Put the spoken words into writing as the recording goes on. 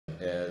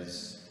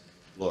as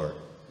Lord.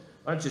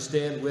 Why don't you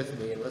stand with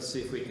me and let's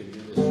see if we can do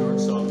this short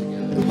song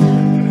together.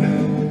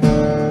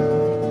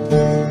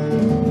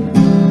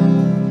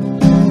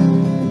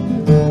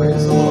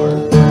 Praise the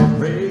Lord.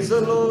 Praise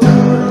the Lord,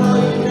 all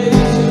ye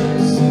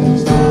nations.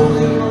 Extol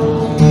him,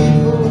 all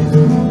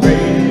people.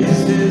 Great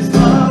is his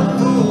love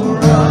for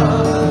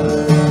us.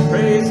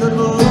 Praise the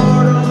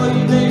Lord, all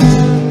ye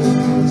nations.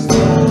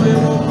 Extol him,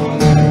 all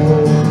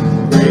people.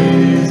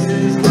 Great is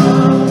his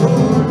love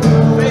for us.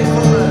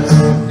 Faithfulness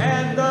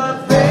and the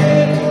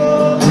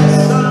faithfulness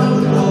of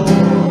the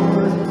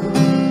Lord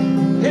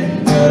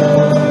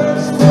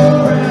endures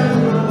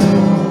forevermore.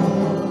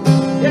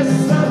 Yes,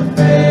 the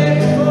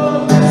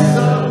faithfulness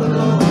of the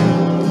Lord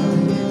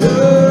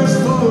endures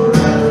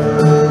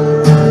forever.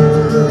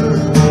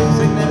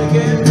 Sing that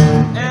again.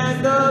 And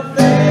the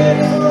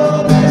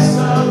faithfulness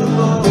of the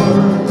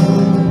Lord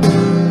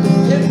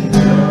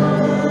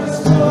endures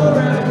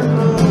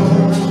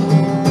forevermore.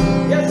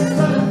 Yes,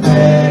 the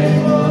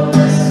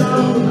faithfulness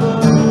of the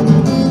Lord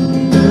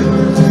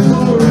endures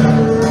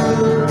forever.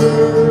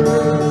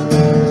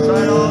 Let's try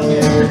it all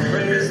again.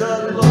 Praise the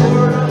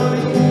Lord, all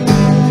ye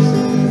nations.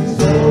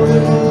 Extol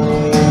him, all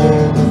people.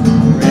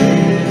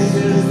 Great is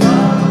his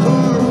love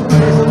for us.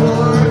 Praise the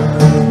Lord.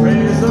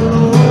 Praise the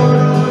Lord,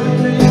 all ye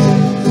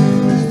nations.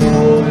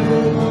 Extol him,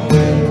 all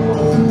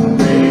people.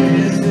 Great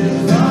is his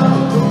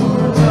love for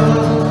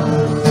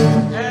us.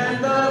 And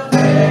the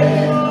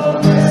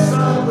faithfulness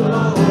of the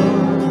Lord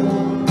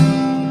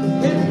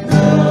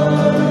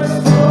endures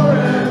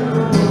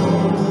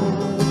forevermore.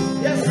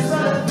 Yes,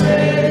 the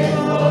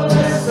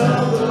faithfulness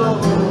of the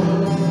Lord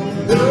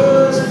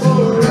endures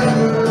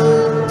forever.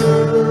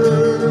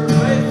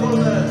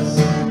 Faithfulness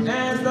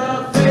and the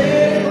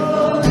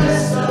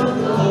faithfulness of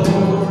the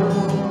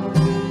Lord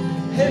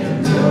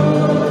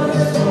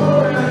endures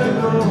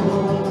forevermore.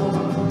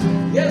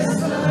 Yes,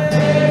 the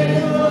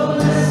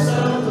faithfulness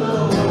of the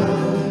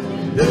Lord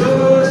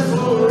endures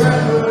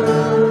forever.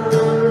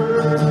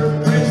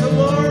 Praise the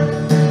Lord.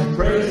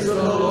 Praise the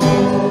Lord.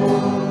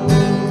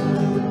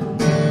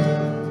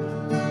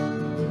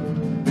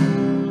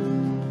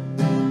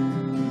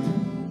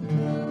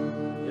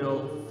 You know,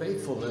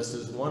 faithfulness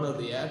is one of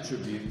the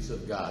attributes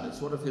of God.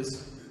 It's one of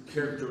his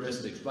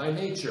characteristics. By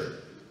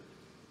nature,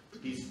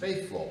 he's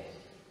faithful.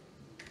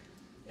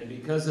 And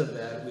because of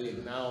that, we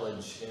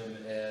acknowledge him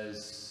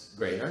as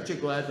great. Aren't you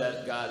glad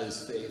that God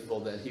is faithful,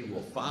 that he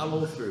will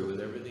follow through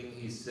with everything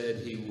he said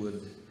he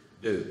would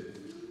do?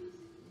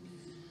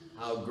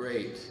 How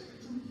great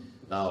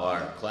thou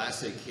art.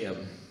 Classic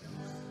hymn.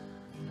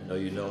 I know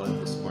you know it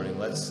this morning.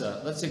 Let's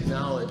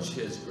acknowledge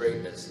his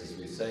greatness as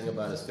we sang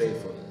about his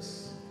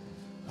faithfulness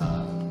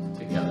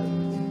together.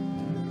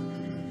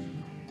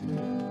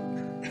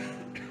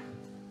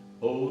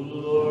 O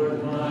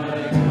Lord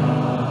my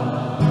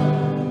God,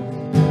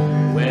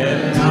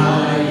 when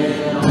I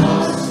in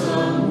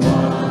awesome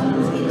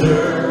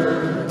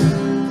wonder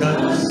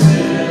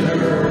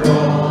consider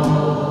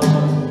all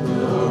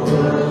the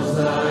worlds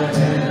thy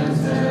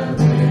hands have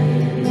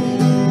made,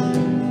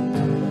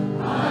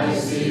 I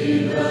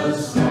see the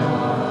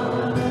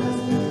stars,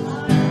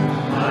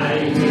 I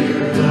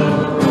hear the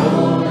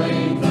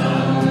rolling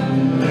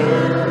thunder.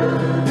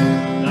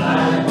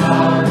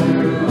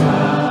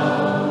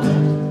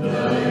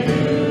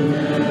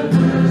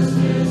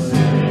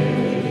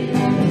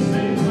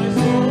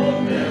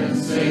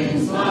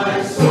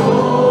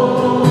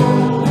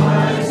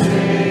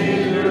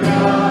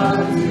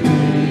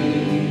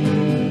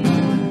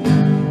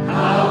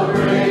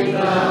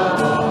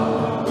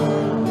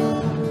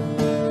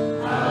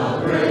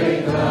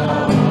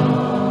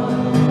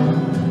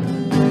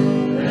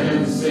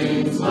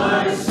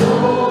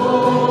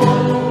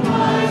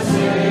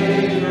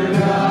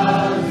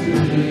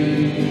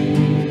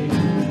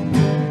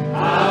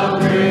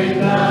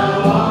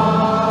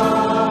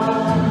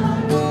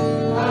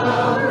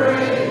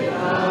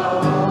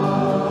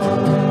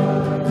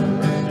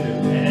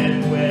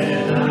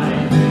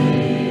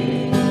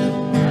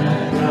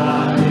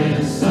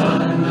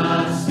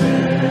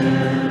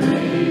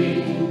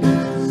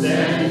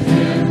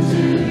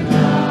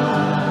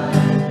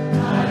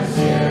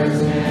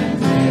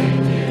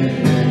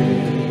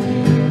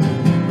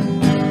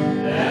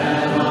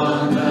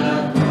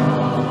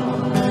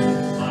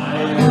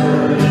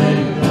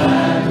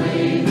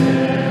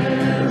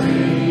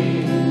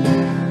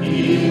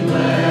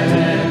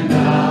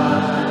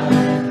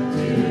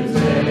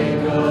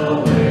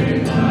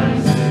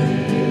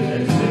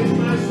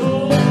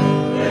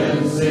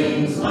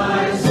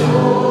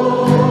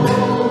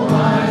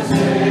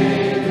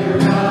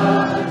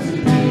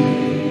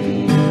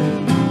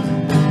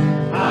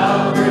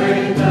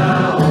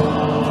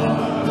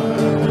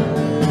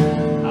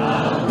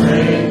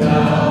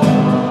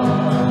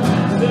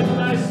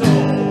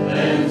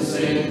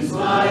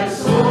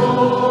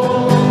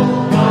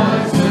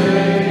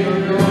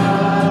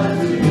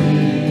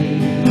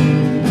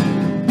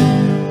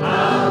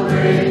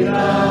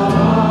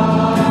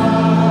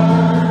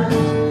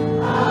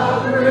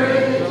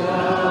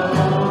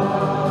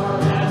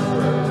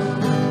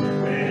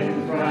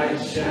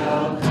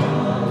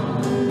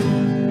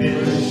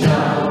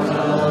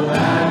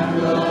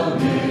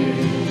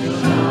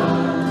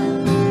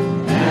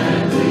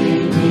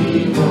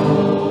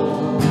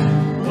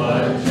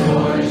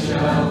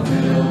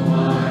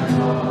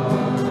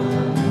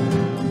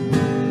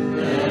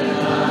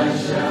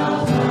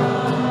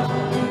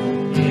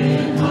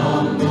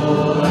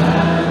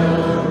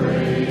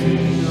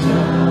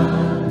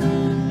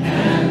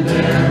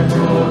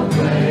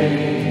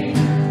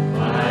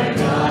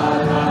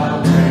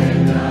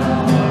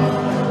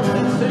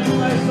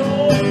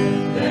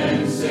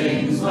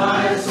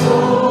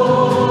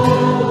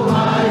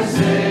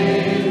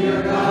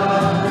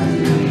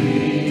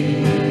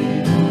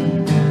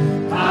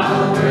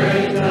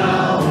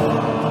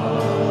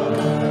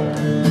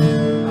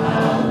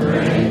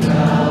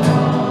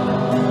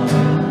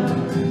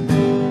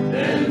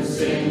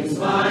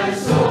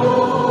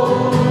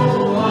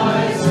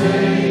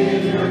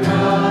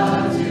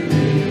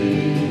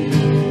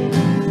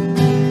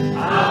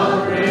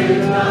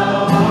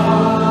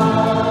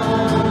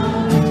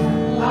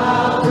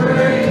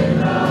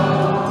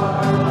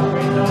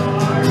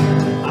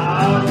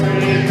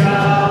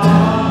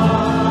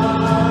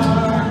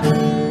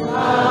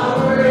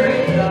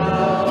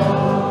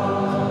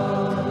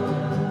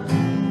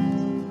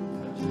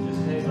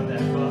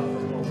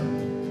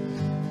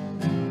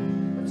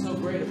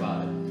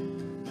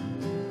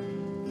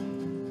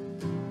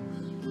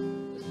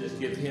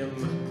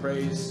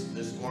 praise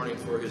this morning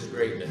for his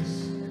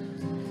greatness.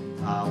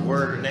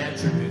 Word, an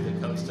attribute that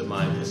comes to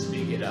mind, just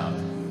speak it out.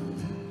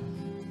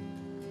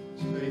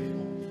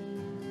 Faithful.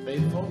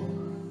 Faithful.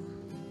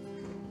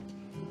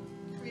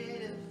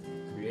 Creative.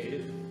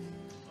 Creative.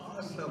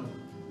 Awesome.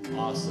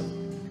 Awesome.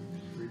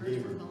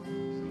 Redeemer.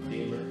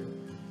 Redeemer.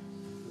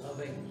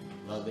 Loving.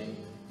 Loving.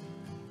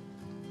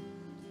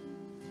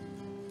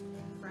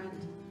 Friend.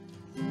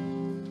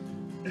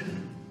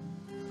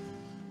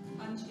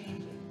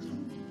 Unchanging.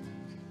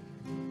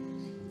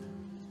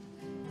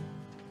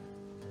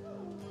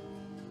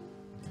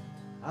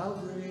 How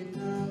great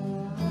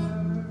thou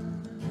art.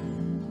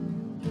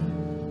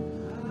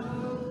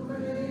 How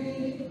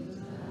great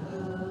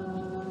thou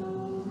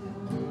art.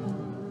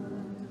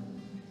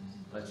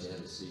 Glad you had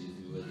a seat if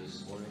you would this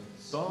morning.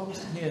 Psalms,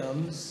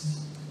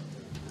 hymns,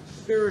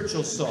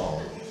 spiritual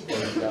songs.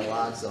 We've got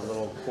lots of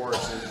little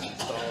choruses and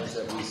songs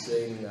that we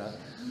sing.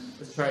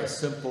 Let's try a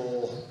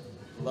simple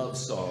love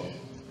song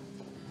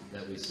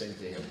that we sing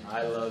to him.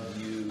 I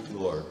love you,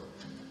 Lord.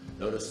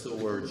 Notice the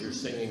words. You're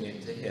singing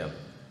it to him.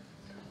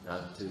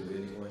 Not to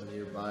anyone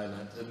nearby,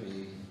 not to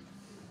me.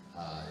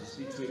 Just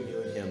between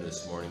you and him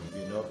this morning. If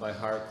you know it by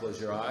heart, close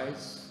your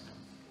eyes.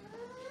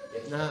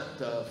 If not,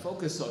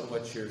 focus on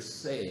what you're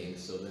saying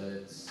so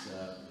that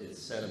it's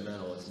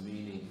sentimental, it's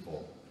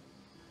meaningful.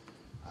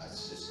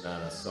 It's just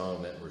not a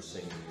song that we're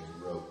singing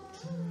you wrote.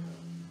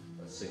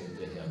 Let's sing it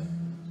to him.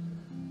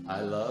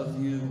 I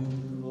love you,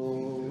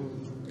 Lord,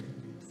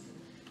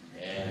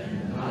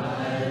 and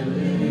I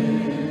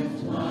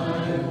lift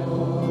my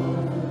voice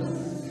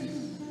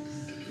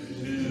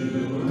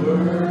to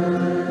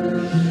worship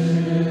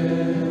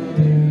you,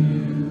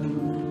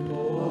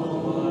 oh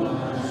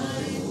my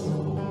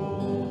soul,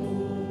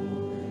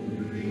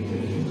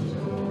 rejoice,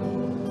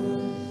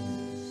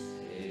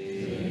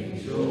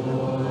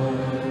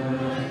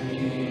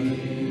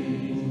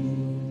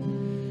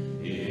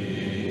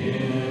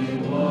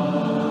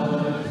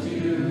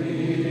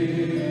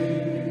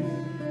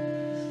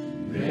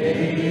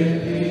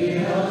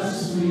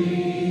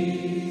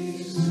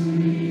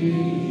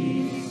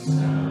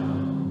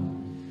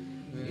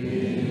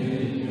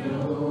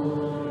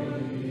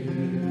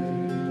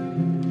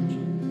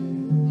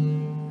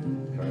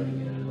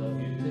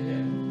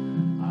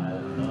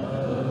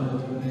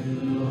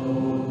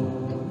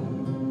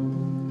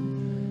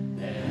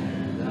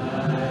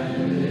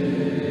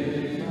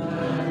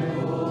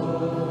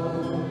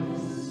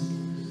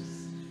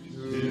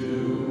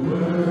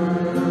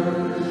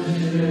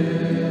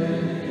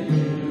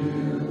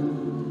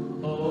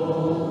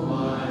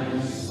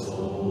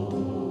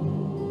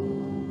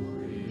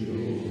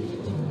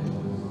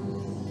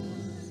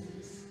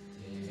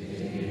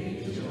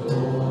 take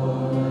joy.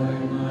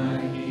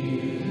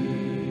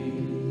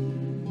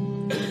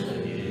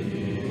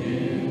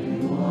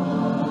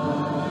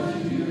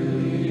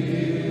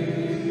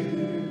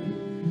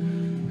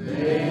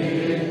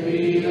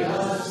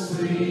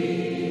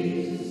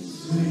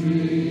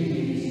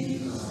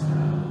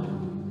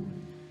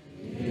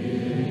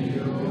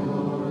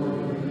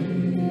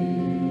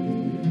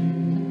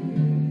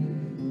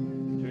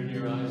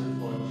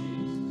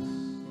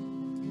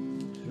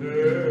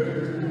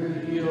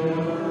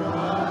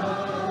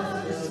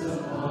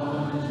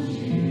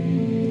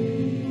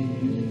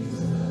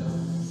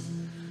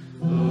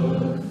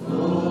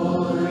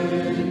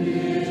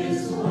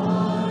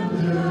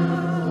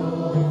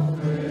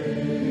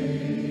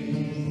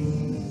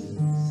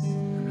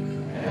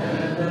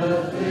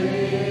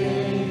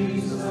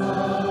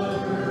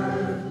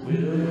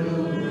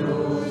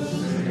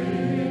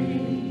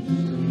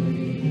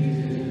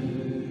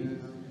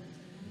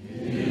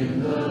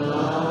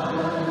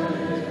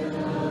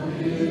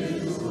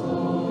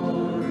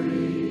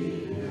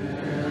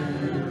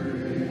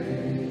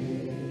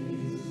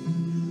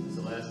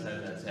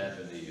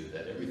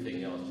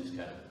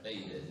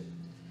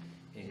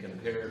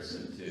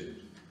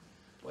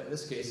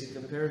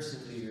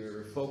 To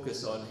your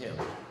focus on him.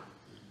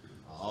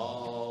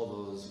 All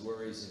those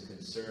worries and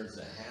concerns,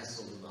 the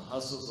hassles and the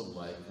hustles of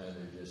life kind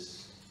of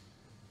just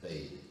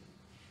fade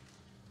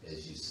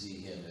as you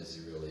see him as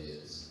he really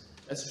is.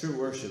 That's true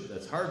worship.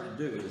 That's hard to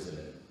do, isn't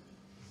it?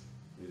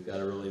 We've got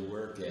to really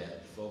work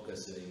at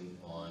focusing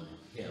on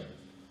him.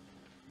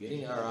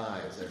 Getting our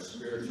eyes, our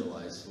spiritual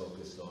eyes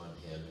focused on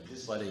him, and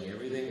just letting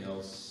everything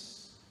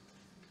else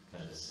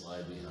kind of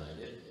slide behind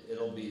it.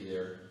 It'll be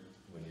there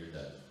when you're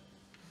done.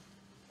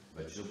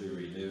 But you'll be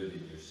renewed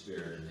in your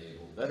spirit and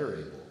better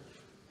able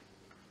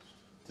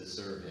to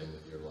serve him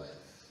with your life.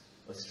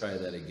 Let's try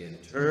that again.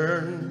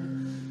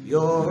 Turn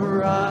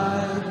your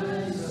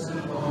eyes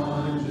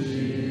upon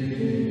Jesus.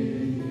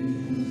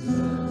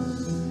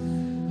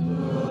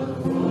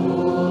 Look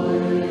full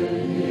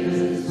in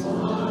his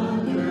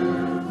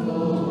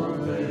wonderful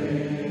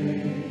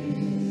face.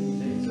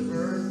 Things of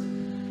earth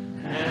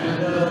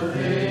and the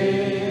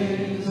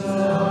things of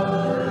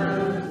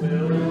earth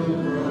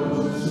will grow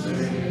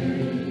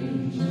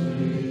strange to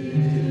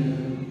him.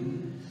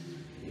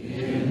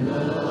 In the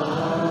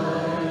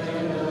light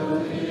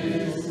of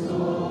his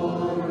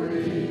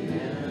glory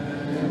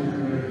and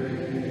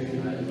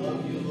grace.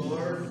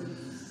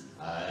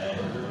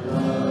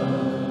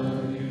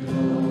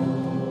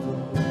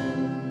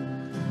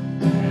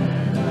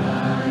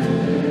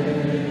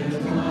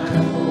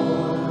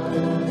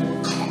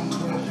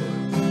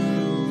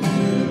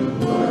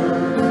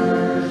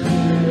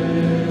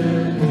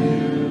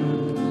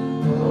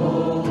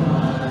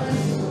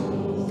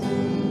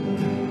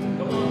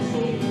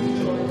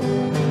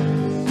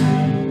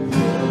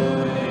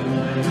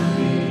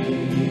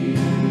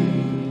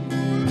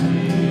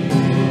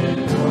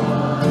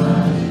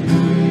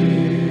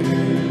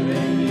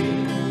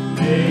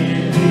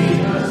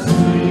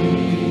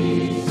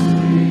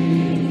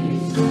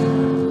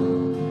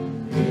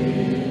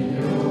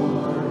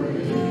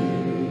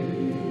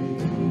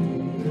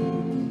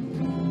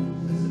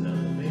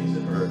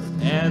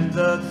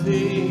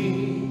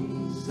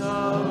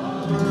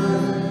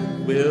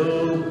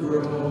 Take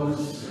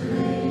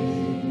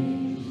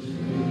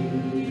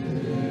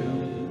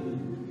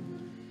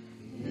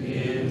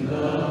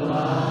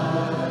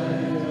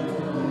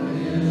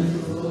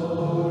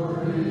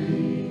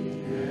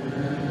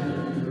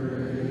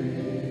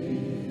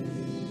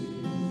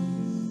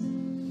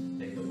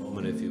a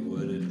moment, if you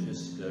would, and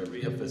just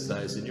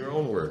reemphasize in your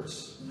own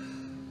words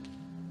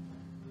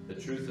the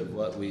truth of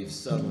what we've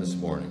sung this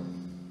morning,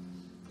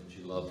 that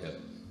you love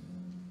him,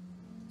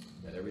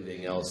 that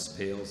everything else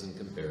pales in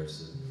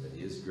comparison, that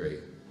he is great,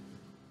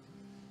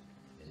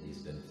 and he's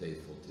been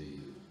faithful to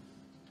you.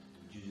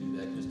 Would you do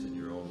that just in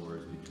your own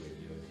words between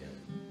you and him?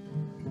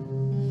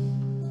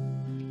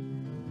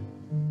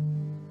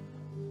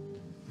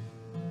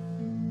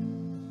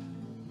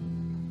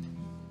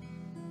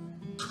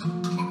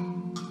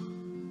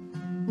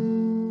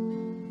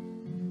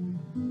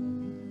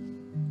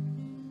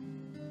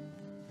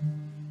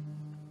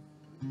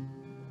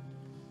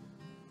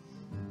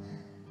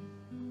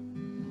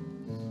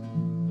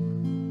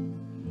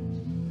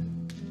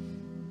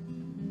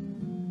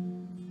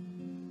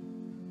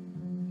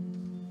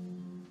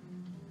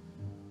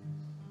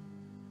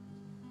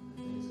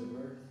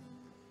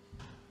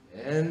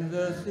 And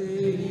the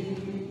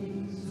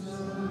things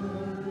of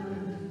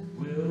earth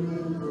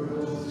will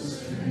grow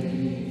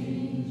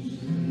strangely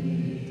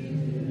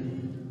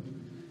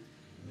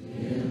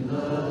in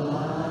the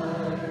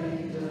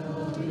light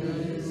of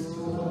his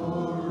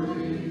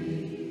glory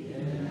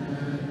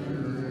and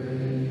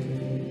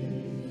grace.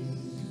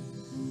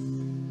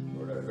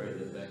 Lord, I pray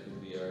that that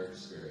could be our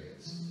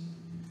experience,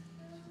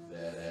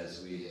 that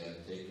as we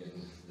have taken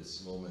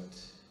this moment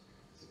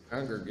as a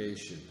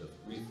congregation to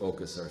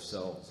refocus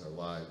ourselves, our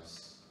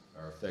lives,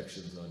 our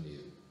affections on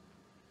you,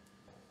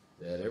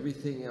 that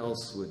everything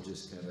else would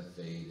just kind of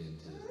fade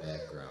into the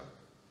background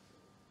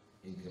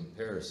in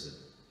comparison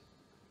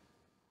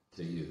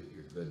to you,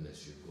 your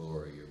goodness, your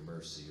glory, your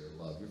mercy, your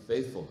love, your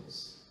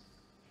faithfulness.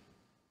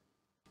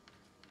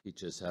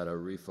 Teach us how to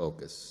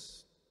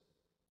refocus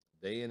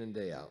day in and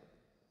day out.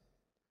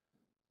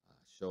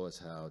 Show us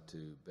how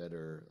to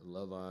better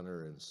love,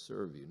 honor, and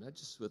serve you, not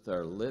just with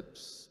our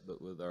lips,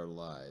 but with our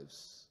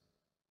lives.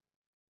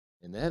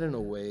 And that in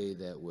a way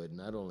that would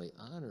not only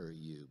honor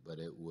you, but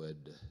it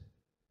would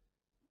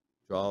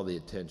draw the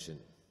attention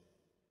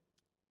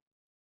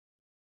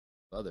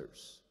of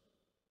others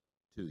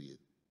to you,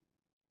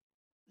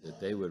 that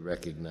they would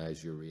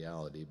recognize your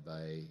reality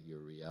by your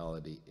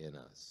reality in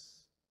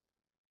us.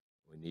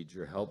 We need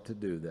your help to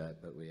do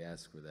that, but we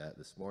ask for that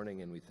this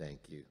morning, and we thank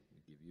you.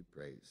 We give you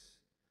praise.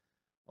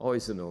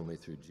 Always and only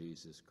through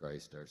Jesus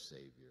Christ, our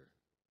Savior.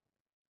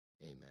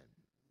 Amen.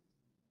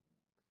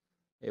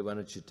 Hey, why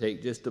don't you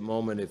take just a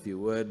moment, if you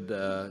would,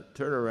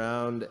 turn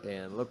around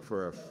and look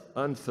for an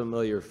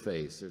unfamiliar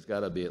face. There's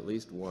got to be at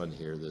least one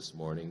here this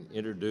morning.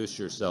 Introduce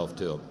yourself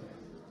to them.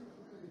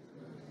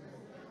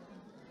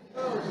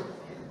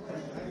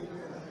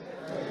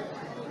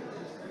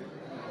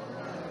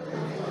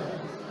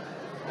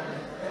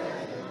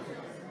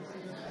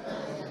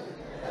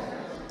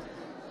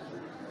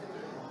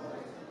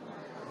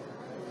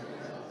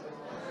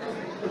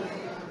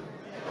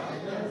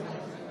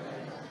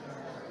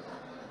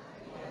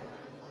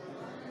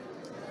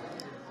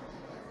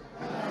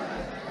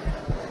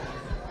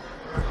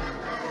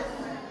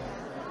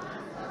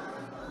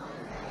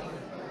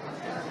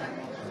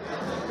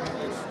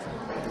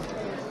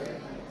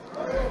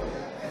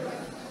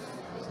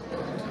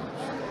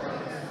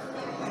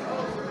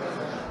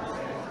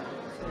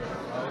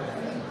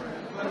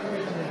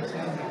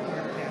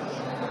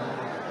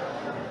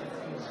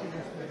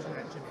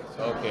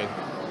 Okay.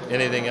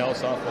 Anything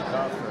else off the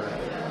top?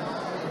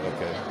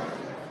 Okay.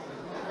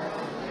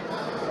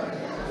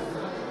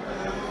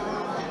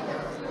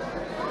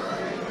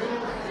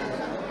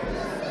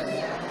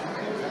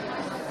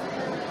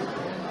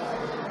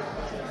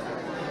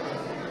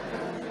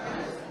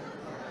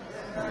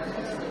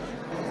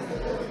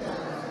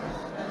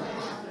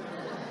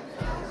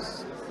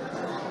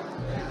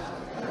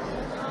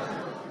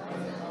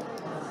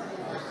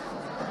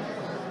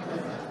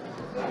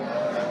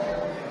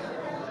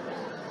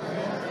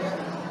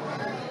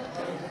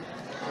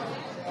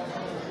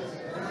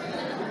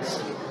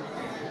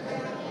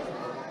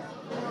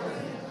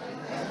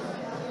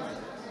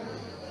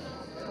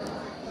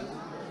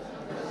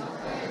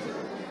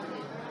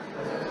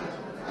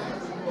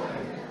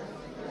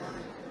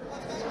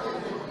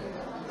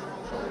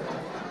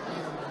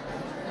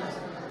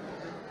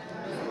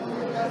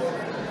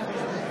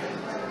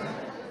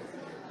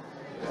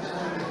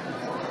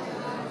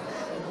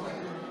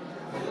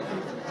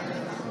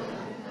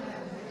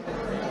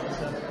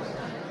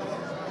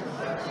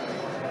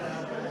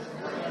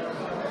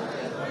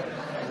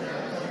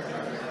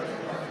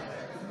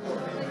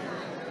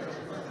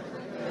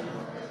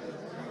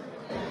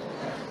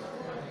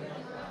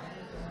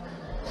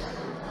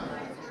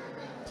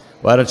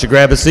 Why don't you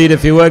grab a seat,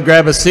 if you would,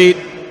 grab a seat.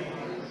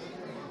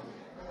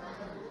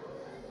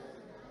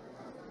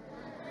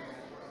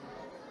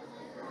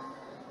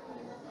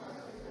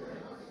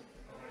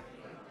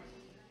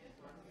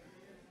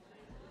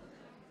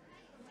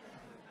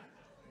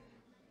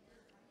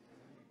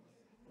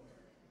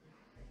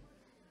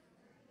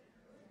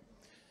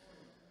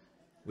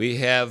 We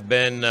have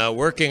been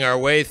working our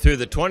way through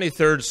the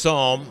 23rd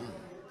Psalm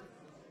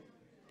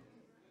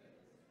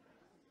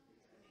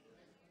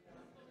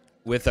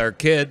with our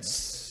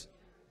kids.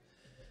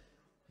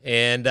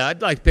 And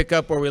I'd like to pick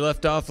up where we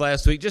left off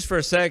last week. Just for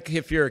a sec,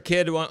 if you're a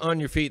kid on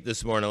your feet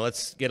this morning,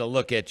 let's get a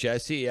look at you. I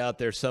see you out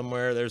there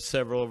somewhere. There's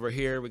several over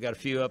here. We got a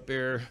few up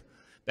here,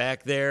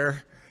 back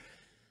there.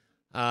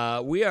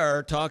 We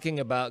are talking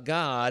about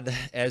God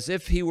as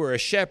if he were a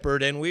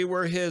shepherd and we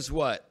were his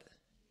what?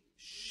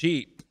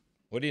 Sheep.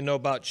 What do you know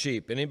about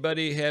sheep?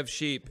 Anybody have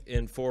sheep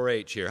in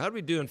 4-H here? How do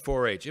we do in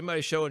 4-H?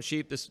 Anybody showing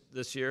sheep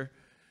this year?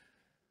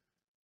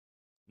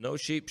 No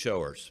sheep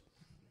showers.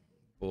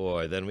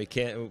 Boy, then we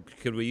can't.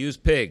 Could we use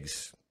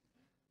pigs?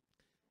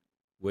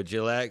 Would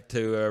you like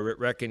to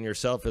reckon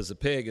yourself as a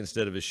pig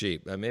instead of a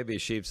sheep? Maybe a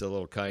sheep's a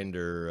little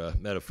kinder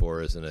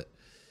metaphor, isn't it?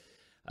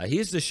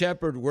 He's the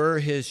shepherd. We're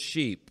his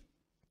sheep.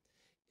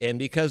 And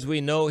because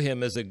we know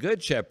him as a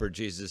good shepherd,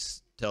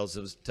 Jesus tells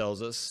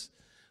us,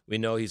 we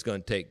know he's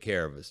going to take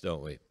care of us,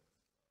 don't we?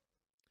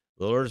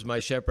 The Lord is my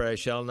shepherd, I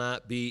shall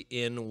not be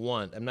in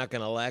want. I'm not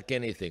going to lack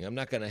anything. I'm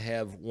not going to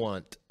have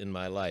want in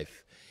my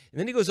life. And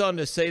then he goes on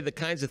to say the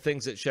kinds of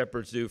things that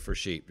shepherds do for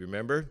sheep.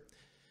 Remember?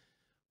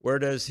 Where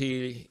does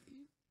he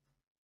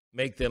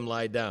make them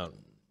lie down?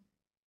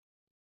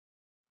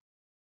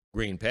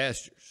 Green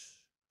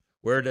pastures.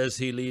 Where does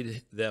he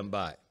lead them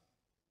by?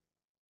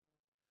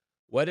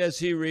 What does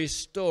he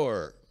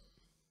restore?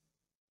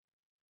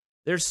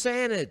 Their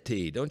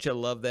sanity. Don't you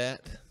love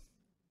that?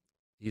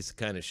 He's the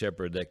kind of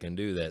shepherd that can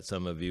do that.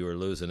 Some of you are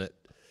losing it.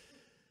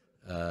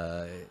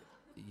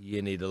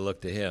 You need to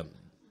look to him.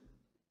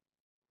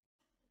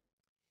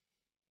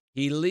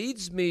 He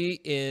leads me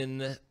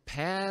in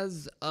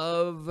paths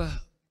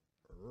of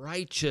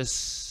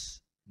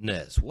righteousness.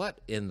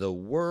 What in the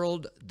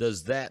world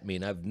does that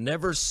mean? I've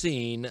never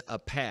seen a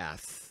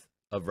path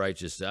of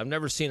righteousness. I've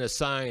never seen a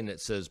sign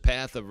that says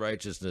path of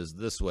righteousness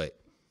this way.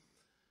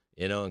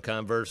 And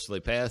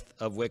conversely, path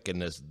of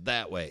wickedness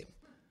that way.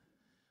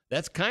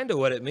 That's kind of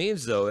what it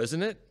means, though,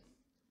 isn't it?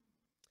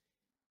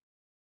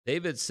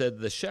 David said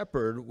the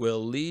shepherd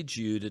will lead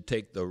you to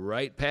take the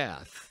right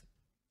path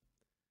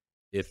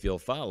if you'll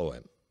follow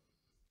him.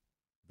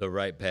 The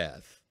right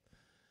path.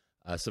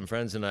 Some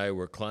friends and I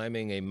were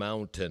climbing a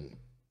mountain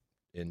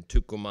in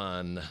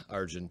Tucumán,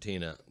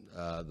 Argentina.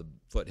 The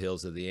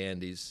foothills of the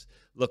Andes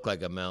look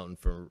like a mountain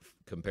for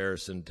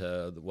comparison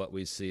to what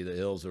we see, the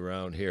hills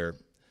around here.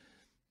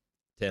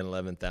 10,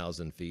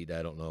 11,000 feet,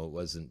 I don't know. It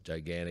wasn't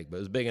gigantic, but it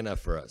was big enough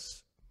for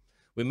us.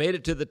 We made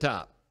it to the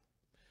top.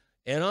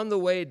 And on the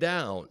way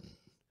down,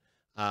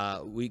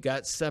 we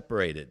got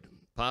separated.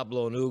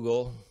 Pablo and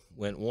Hugo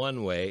went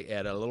one way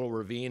at a little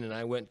ravine, and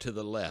I went to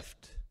the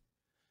left.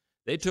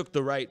 They took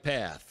the right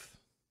path.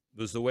 It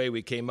was the way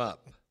we came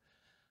up.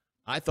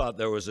 I thought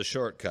there was a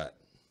shortcut.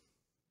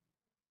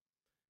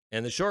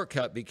 And the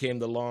shortcut became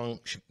the long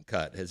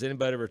cut. Has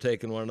anybody ever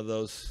taken one of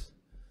those?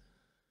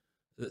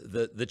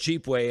 The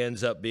cheap way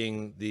ends up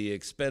being the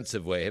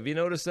expensive way. Have you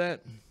noticed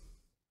that?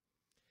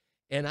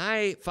 And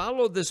I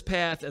followed this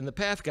path, and the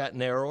path got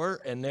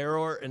narrower and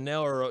narrower and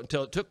narrower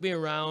until it took me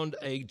around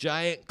a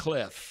giant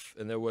cliff,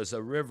 and there was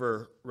a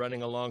river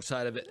running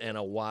alongside of it and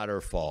a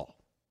waterfall.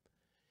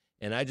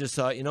 And I just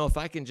thought, if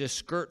I can just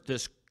skirt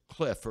this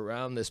cliff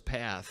around this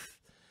path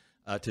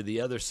to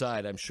the other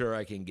side, I'm sure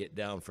I can get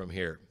down from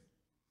here.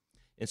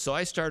 And so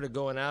I started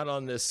going out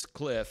on this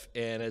cliff,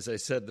 and as I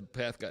said, the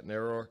path got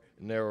narrower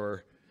and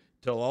narrower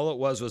till all it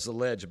was a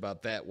ledge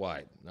about that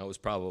wide. Now, it was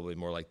probably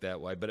more like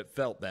that wide, but it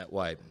felt that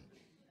wide.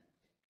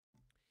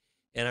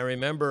 And I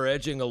remember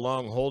edging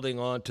along, holding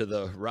on to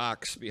the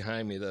rocks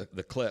behind me,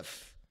 the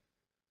cliff,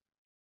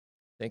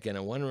 thinking,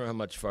 I wonder how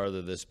much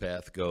farther this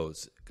path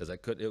goes, because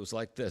it was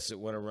like this. It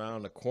went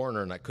around a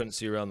corner, and I couldn't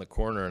see around the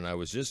corner, and I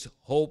was just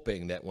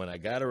hoping that when I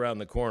got around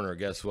the corner,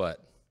 guess what?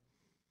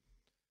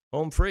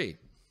 Home free.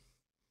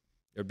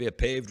 There'd be a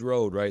paved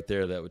road right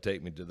there that would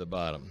take me to the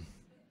bottom.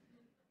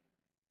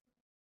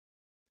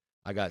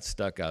 I got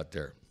stuck out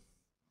there.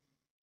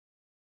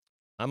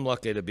 I'm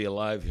lucky to be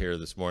alive here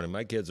this morning.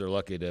 My kids are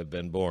lucky to have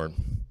been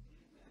born.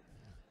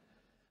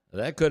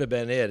 That could have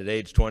been it at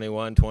age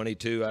 21,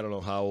 22. I don't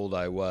know how old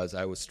I was.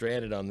 I was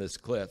stranded on this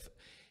cliff,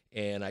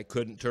 and I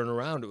couldn't turn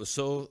around. It was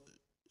so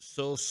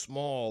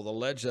small, the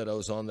ledge that I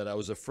was on, that I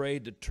was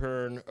afraid to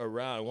turn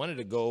around. I wanted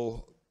to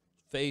go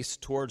face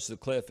towards the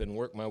cliff and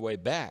work my way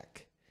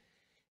back,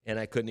 and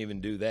I couldn't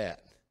even do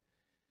that.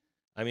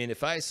 I mean,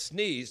 if I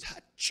sneezed,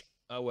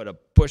 I would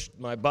have pushed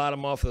my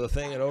bottom off of the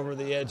thing, and over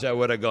the edge I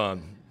would have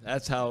gone.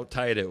 That's how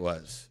tight it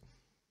was.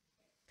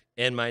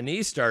 And my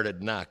knee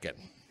started knocking.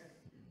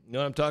 You know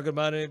what I'm talking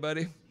about,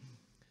 anybody?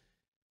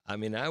 I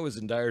mean, I was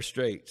in dire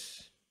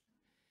straits.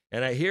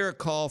 And I hear a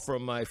call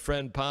from my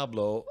friend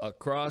Pablo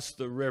across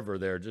the river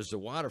there, just a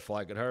waterfall.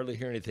 I could hardly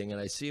hear anything. And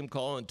I see him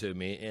calling to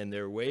me, and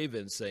they're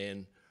waving,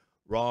 saying,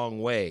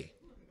 wrong way.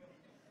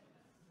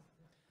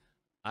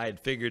 I had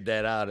figured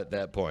that out at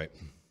that point.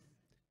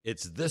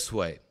 It's this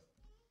way.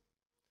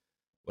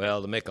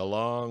 Well, to make a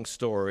long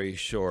story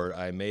short,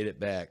 I made it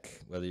back.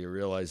 Whether you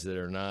realize it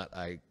or not,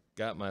 I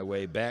got my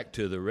way back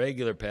to the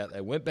regular path.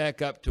 I went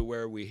back up to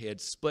where we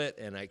had split,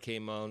 and I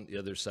came on the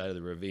other side of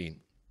the ravine.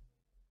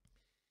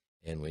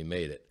 And we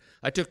made it.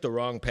 I took the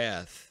wrong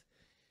path,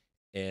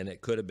 and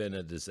it could have been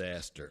a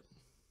disaster.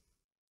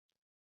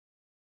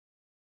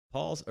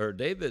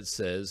 David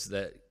says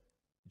that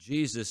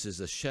Jesus is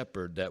a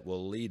shepherd that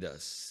will lead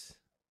us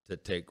to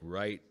take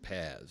right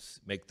paths,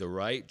 make the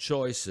right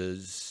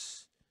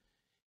choices.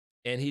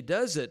 And he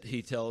does it,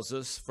 he tells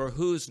us, for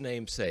whose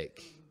name's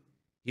sake?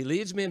 He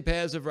leads me in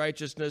paths of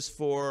righteousness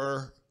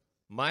for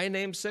my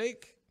name's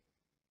sake?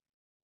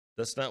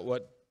 That's not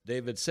what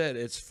David said.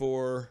 It's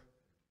for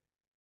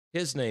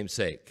his name's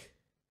sake.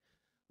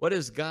 What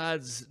is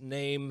God's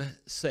name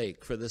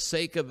sake? For the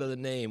sake of the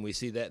name, we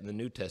see that in the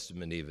New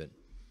Testament even.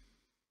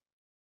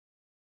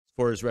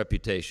 For his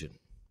reputation.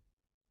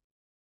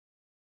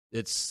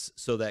 It's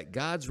so that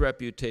God's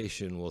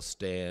reputation will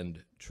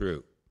stand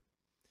true.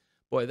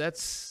 Boy,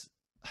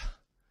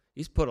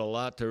 he's put a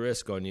lot to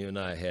risk on you and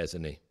I,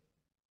 hasn't he?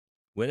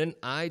 When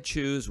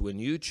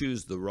you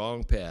choose the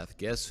wrong path,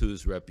 guess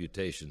whose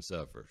reputation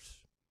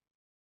suffers?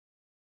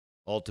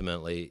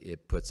 Ultimately,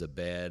 it puts a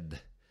bad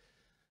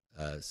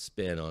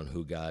spin on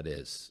who God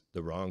is,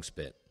 the wrong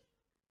spin,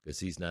 because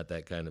he's not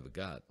that kind of a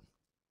God.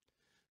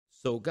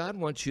 So God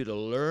wants you to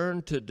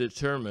learn to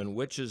determine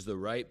which is the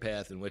right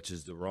path and which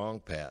is the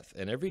wrong path.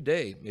 And every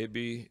day,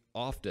 maybe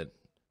often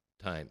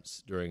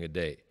times during a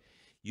day,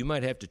 you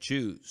might have to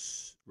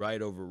choose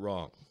right over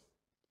wrong.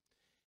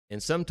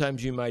 And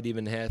sometimes you might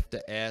even have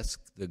to ask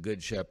the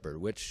Good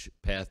Shepherd, which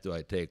path do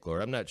I take,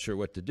 Lord? I'm not sure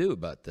what to do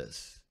about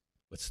this.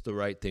 What's the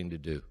right thing to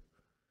do?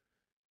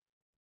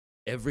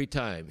 Every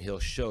time he'll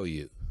show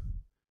you,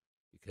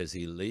 because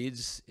he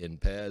leads in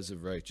paths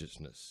of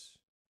righteousness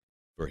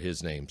for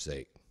his name's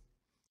sake.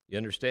 You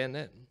understand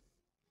that?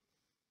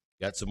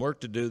 Got some work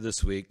to do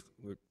this week.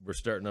 We're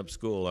starting up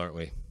school, aren't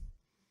we?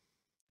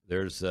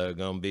 There's going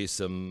to be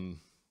some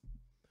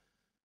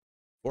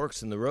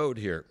forks in the road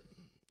here,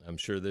 I'm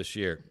sure, this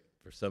year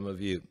for some of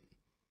you,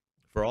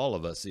 for all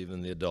of us,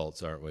 even the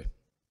adults, aren't we?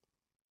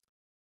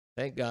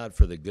 Thank God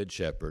for the Good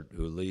Shepherd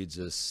who leads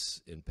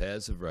us in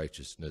paths of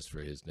righteousness for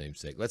his name's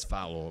sake. Let's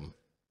follow him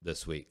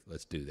this week.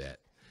 Let's do that.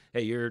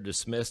 Hey, you're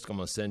dismissed. I'm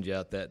going to send you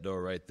out that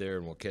door right there,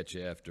 and we'll catch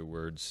you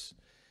afterwards.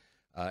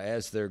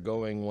 As they're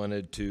going,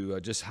 wanted to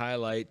just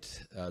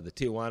highlight the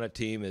Tijuana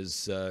team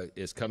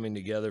is coming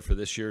together for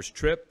this year's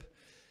trip.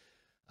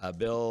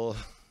 Bill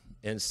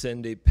and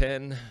Cindy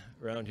Penn,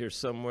 around here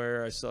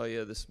somewhere, I saw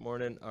you this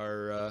morning,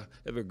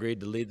 have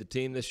agreed to lead the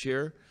team this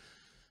year.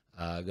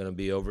 Going to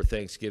be over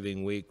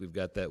Thanksgiving week. We've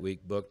got that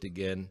week booked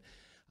again.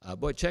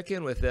 Boy, check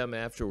in with them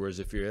afterwards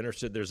if you're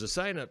interested. There's a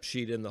sign-up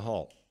sheet in the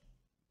hall.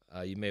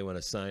 You may want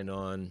to sign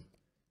on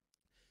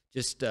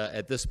just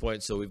at this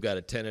point, so we've got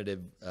a tentative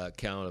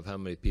count of how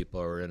many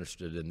people are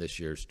interested in this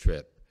year's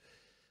trip.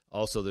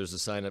 Also, there's a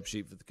sign-up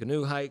sheet for the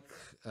canoe hike,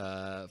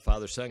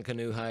 father-son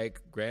canoe hike,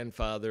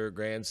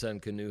 grandson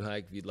canoe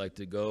hike. If you'd like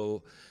to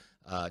go,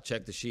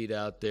 check the sheet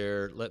out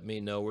there. Let me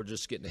know. We're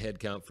just getting a head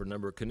count for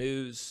number of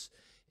canoes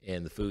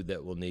and the food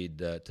that we'll need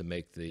to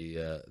make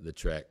the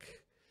trek.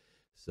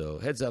 So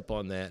heads up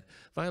on that.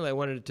 Finally, I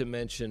wanted to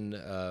mention,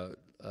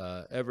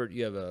 Everett,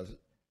 you have a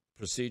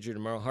procedure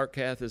tomorrow. Heart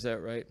cath, is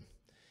that right?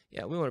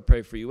 Yeah, we want to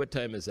pray for you. What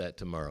time is that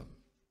tomorrow?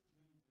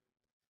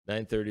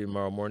 9:30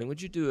 tomorrow morning. Would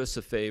you do us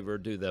a favor,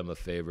 do them a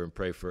favor, and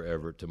pray for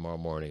Everett tomorrow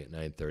morning at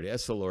 9:30?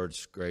 Ask the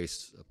Lord's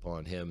grace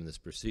upon him in this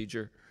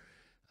procedure.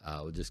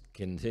 We'll just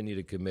continue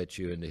to commit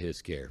you into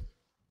his care.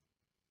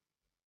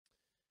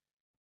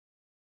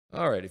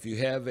 All right, if you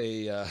have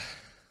a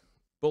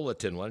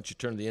bulletin, why don't you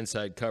turn to the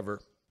inside cover?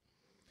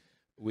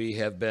 We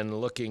have been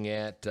looking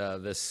at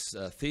this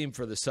theme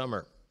for the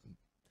summer.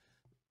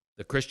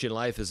 The Christian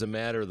life is a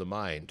matter of the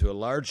mind. To a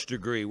large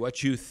degree,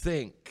 what you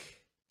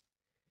think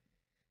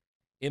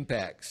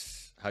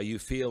impacts how you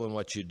feel and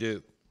what you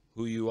do,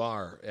 who you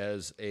are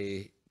as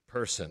a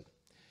person.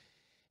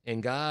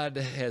 And God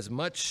has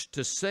much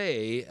to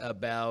say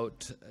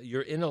about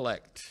your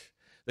intellect.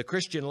 The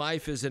Christian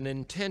life is an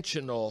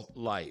intentional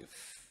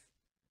life.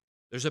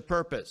 There's a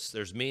purpose,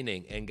 there's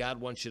meaning, and God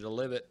wants you to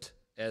live it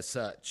as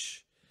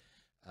such.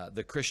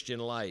 The Christian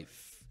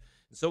life.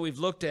 So we've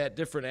looked at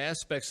different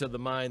aspects of the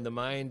mind,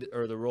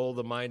 or the role of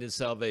the mind in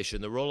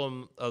salvation, the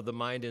role of the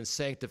mind in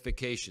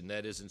sanctification,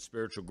 that is in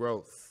spiritual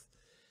growth.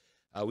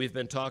 We've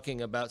been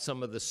talking about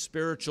some of the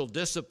spiritual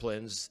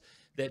disciplines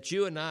that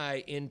you and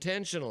I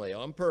intentionally,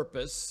 on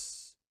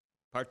purpose,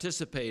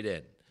 participate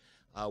in.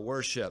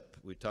 Worship,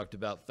 we've talked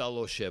about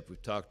fellowship,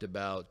 we've talked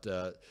about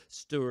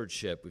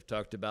stewardship, we've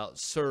talked about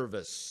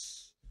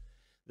service.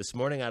 This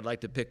morning I'd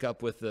like to pick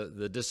up with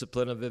the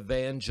discipline of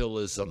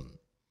evangelism.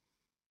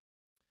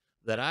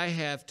 That I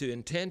have to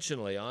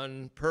intentionally,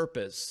 on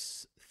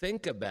purpose,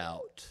 think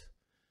about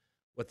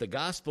what the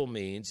gospel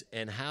means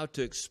and how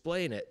to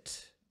explain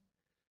it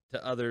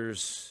to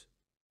others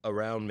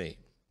around me.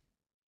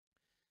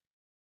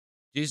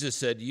 Jesus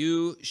said,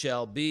 "You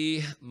shall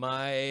be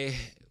my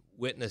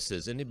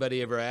witnesses."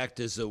 Anybody ever act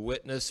as a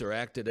witness or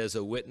acted as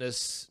a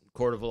witness in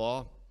court of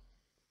law?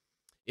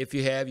 If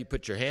you have, you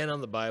put your hand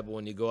on the Bible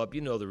when you go up.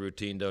 You know the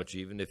routine, don't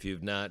you? Even if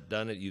you've not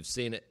done it, you've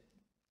seen it.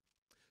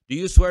 Do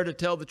you swear to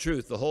tell the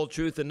truth, the whole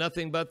truth, and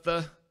nothing but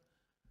the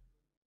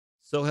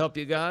so help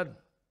you God?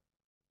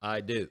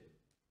 I do.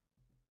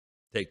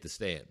 Take the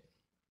stand.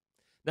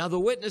 Now, the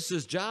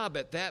witness's job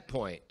at that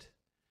point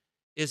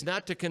is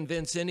not to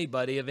convince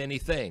anybody of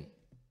anything.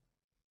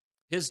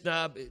 His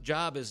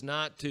job is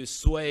not to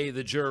sway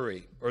the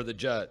jury or the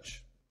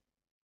judge.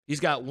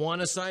 He's got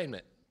one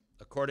assignment,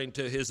 according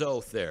to his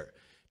oath there,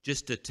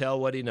 just to tell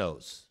what he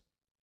knows.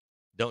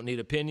 Don't need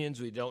opinions.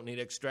 We don't need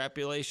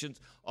extrapolations.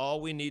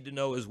 All we need to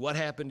know is what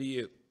happened to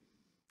you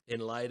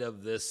in light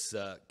of this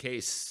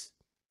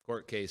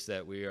court case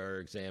that we are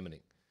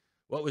examining.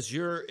 What was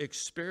your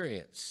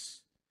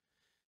experience?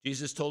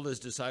 Jesus told his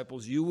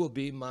disciples, you will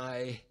be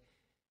my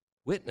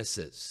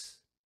witnesses.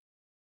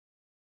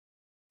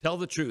 Tell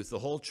the truth, the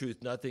whole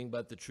truth, nothing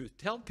but the truth.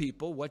 Tell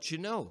people what you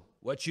know,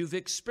 what you've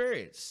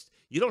experienced.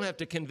 You don't have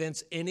to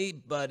convince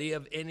anybody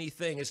of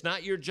anything. It's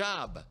not your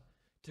job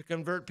to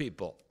convert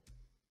people.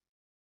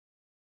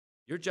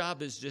 Your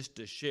job is just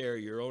to share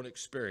your own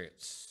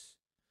experience.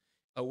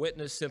 A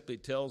witness simply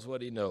tells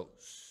what he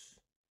knows.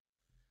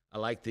 I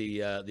like the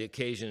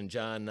occasion in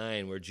John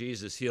 9 where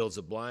Jesus heals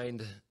a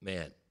blind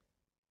man.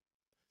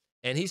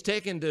 And he's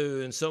taken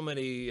to, in so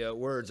many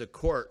words, a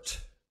court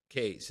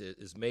case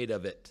is made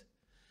of it.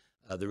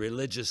 The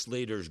religious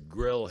leaders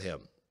grill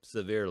him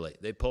severely.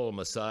 They pull him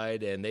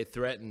aside and they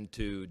threaten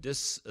to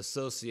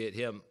disassociate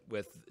him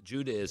with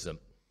Judaism,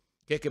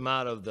 kick him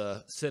out of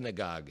the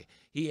synagogue,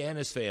 he and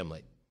his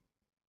family.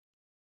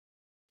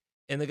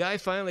 And the guy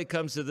finally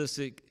comes to this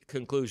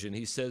conclusion.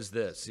 He says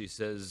this. He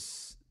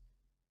says,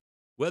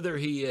 whether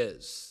he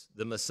is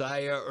the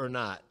Messiah or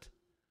not,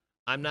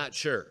 I'm not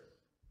sure.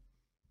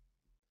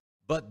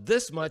 But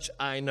this much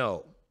I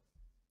know.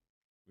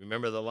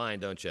 Remember the line,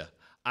 don't you?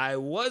 I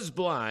was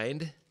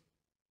blind,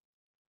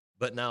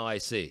 but now I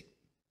see.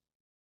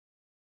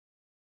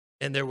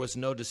 And there was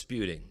no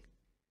disputing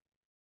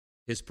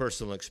his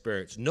personal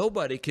experience.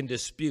 Nobody can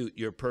dispute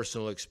your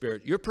personal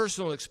experience. Your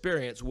personal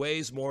experience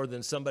weighs more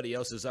than somebody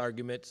else's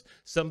arguments,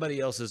 somebody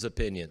else's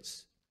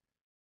opinions.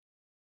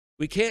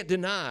 We can't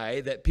deny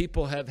that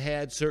people have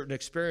had certain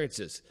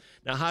experiences.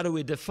 Now, how do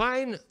we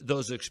define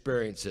those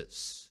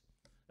experiences?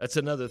 That's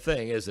another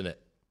thing, isn't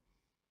it?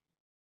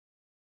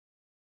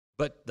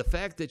 But the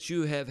fact that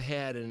you have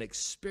had an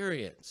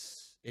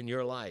experience in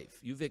your life,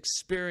 you've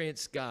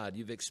experienced God,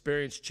 you've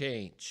experienced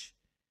change,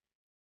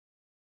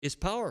 is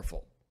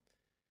powerful.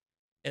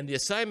 And the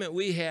assignment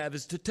we have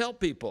is to tell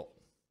people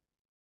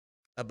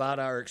about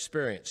our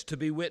experience, to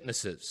be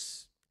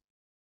witnesses.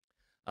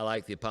 I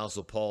like the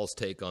Apostle Paul's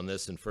take on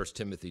this in 1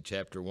 Timothy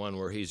chapter 1,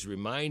 where he's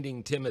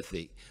reminding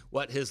Timothy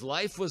what his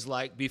life was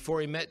like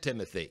before he met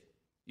Timothy.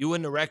 You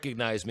wouldn't have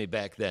recognized me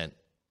back then.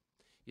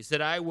 He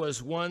said, I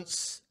was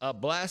once a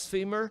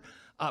blasphemer,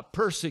 a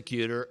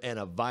persecutor, and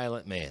a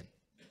violent man.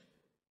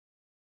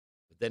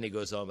 But then he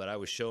goes on, but I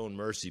was shown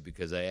mercy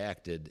because I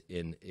acted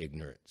in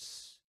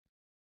ignorance.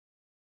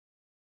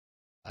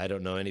 I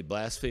don't know any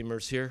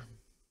blasphemers here.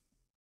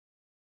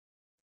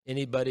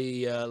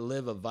 Anybody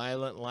live a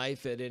violent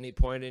life at any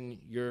point in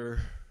your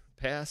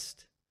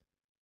past?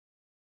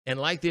 And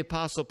like the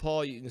Apostle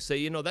Paul, you can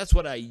say, that's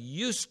what I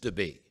used to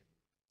be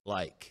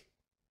like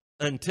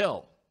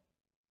until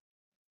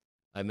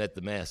I met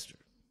the Master,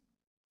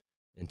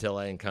 until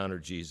I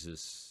encountered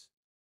Jesus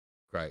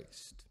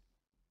Christ.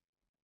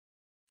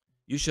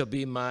 You shall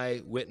be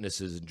my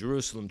witnesses in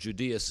Jerusalem,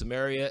 Judea,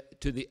 Samaria,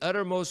 to the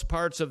uttermost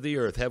parts of the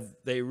earth. Have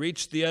they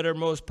reached the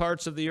uttermost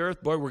parts of the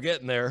earth? Boy, we're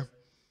getting there.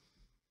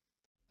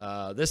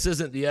 This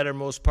isn't the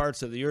uttermost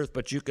parts of the earth,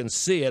 but you can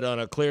see it on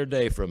a clear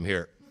day from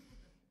here.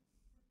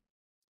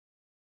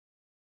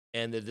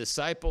 And the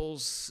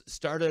disciples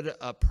started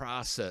a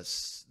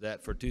process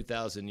that for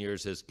 2,000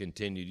 years has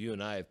continued. You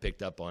and I have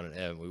picked up on it,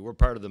 haven't we? We're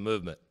part of the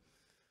movement,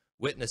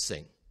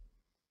 witnessing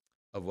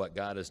of what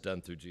God has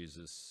done through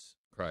Jesus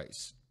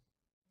Christ.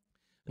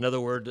 Another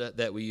word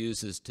that we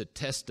use is to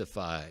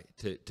testify,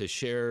 to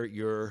share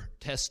your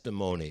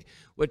testimony,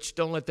 which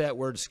don't let that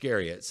word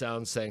scare you. It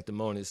sounds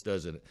sanctimonious,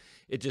 doesn't it?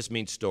 It just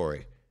means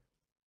story.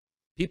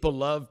 People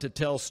love to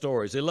tell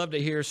stories. They love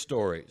to hear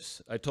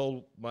stories. I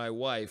told my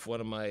wife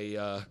one of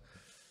my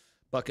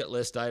bucket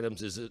list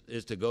items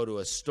is to go to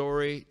a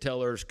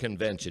storytellers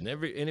convention.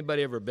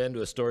 Anybody ever been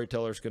to a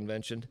storytellers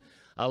convention?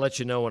 I'll let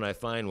you know when I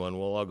find one.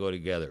 We'll all go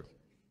together.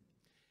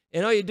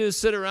 And all you do is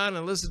sit around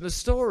and listen to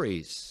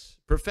stories.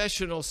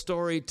 Professional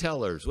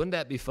storytellers. Wouldn't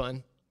that be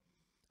fun?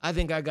 I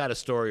think I got a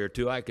story or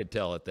two I could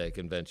tell at that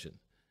convention.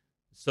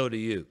 So do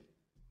you.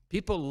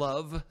 People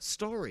love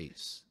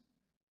stories.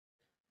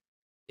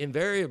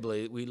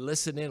 Invariably, we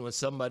listen in when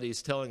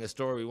somebody's telling a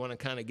story. We want to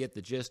kind of get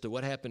the gist of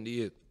what happened to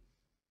you.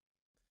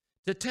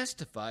 To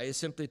testify is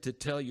simply to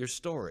tell your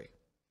story.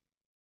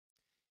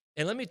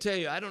 And let me tell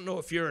you, I don't know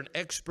if you're an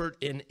expert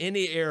in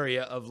any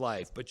area of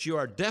life, but you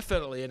are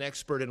definitely an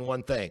expert in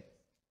one thing.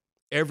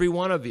 Every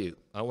one of you,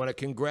 I want to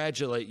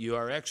congratulate you,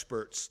 are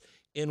experts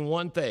in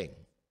one thing.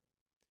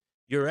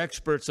 You're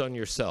experts on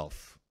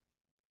yourself.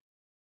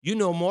 You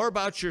know more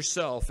about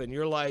yourself and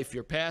your life,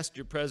 your past,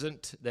 your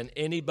present, than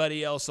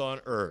anybody else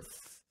on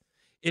earth.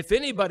 If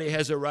anybody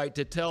has a right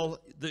to tell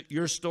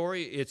your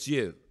story, it's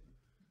you.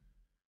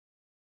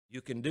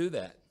 You can do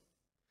that.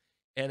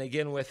 And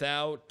again,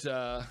 without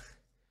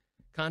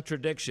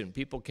contradiction,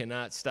 people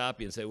cannot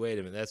stop you and say, wait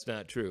a minute, that's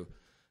not true.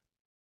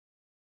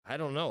 I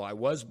don't know. I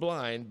was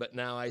blind, but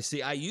now I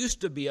see. I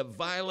used to be a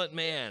violent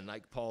man,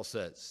 like Paul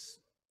says,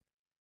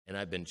 and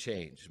I've been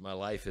changed. My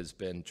life has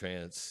been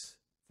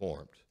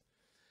transformed.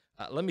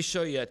 Let me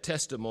show you a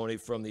testimony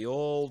from the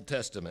Old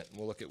Testament.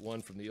 We'll look at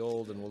one from the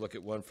Old, and we'll look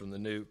at one from the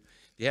New. If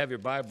you have your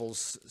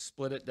Bibles,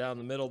 split it down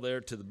the middle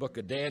there to the book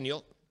of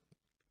Daniel.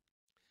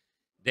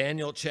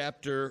 Daniel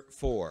chapter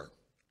 4.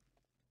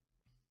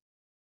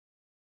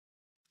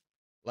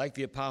 Like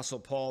the Apostle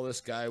Paul,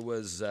 this guy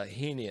was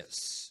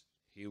heinous.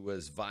 He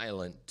was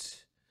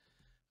violent.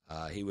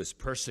 He was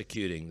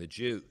persecuting the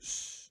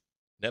Jews.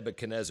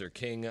 Nebuchadnezzar,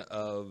 king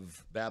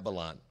of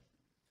Babylon,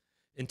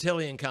 until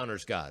he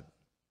encounters God.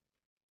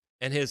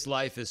 And his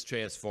life is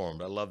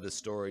transformed. I love this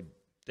story.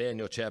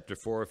 Daniel chapter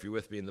 4, if you're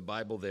with me in the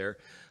Bible there.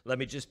 Let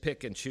me just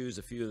pick and choose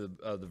a few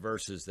of the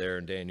verses there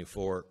in Daniel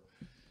 4.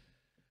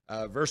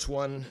 Verse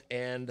 1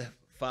 and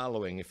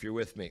following, if you're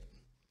with me.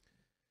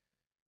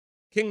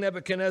 King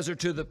Nebuchadnezzar,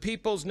 to the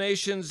peoples,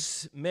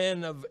 nations,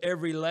 men of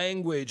every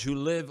language who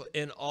live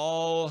in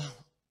all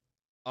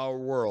our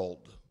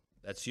world.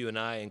 That's you and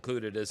I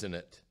included, isn't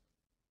it?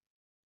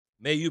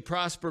 May you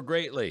prosper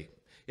greatly.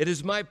 It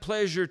is my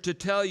pleasure to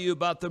tell you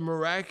about the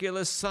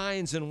miraculous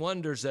signs and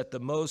wonders that the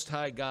Most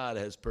High God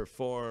has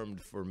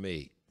performed for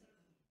me.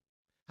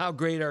 How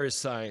great are his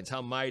signs,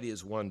 how mighty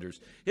his wonders.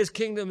 His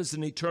kingdom is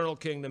an eternal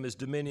kingdom. His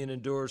dominion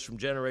endures from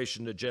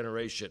generation to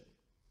generation.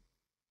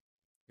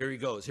 Here he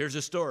goes. Here's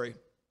a story.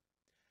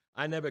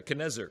 I,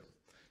 Nebuchadnezzar,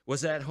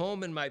 was at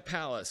home in my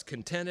palace,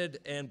 contented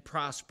and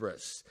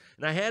prosperous.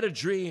 And I had a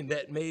dream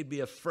that made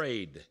me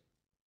afraid.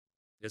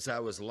 As I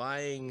was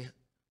lying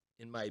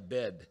in my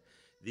bed,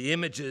 the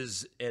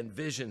images and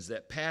visions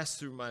that passed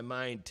through my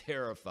mind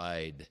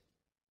terrified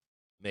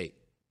me.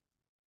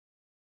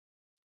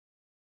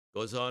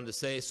 Goes on to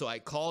say, so I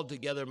called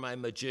together my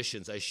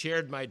magicians. I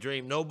shared my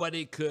dream.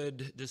 Nobody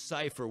could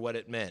decipher what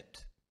it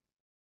meant.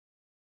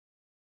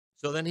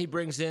 So then he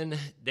brings in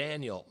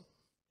Daniel,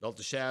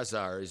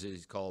 Belteshazzar, as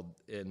he's called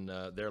in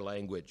their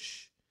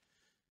language,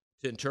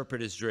 to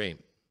interpret his dream.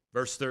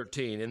 Verse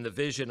 13, in the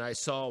vision I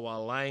saw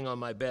while lying on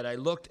my bed, I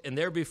looked, and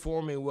there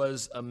before me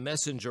was a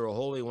messenger, a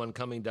holy one,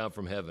 coming down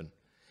from heaven.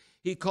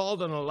 He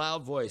called in a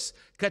loud voice,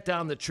 cut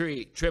down the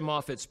tree, trim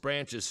off its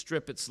branches,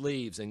 strip its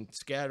leaves, and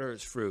scatter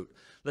its fruit.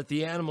 Let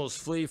the animals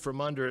flee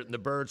from under it and the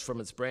birds from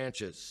its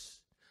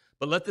branches.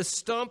 But let the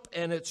stump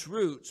and its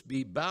roots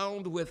be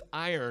bound with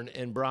iron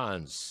and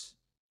bronze.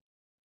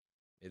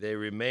 May they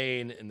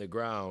remain in the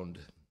ground,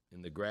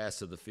 in the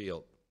grass of the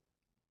field.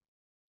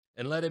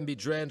 And let him be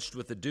drenched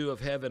with the dew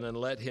of heaven, and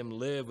let him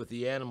live with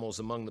the animals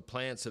among the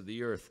plants of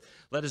the earth.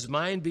 Let his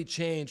mind be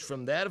changed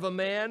from that of a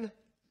man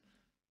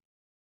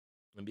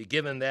and be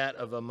given that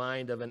of a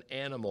mind of an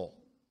animal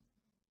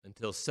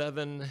until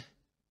 7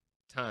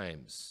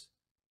 times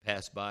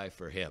pass by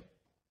for him.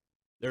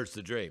 There's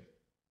the dream.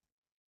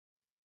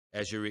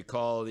 As you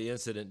recall the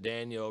incident,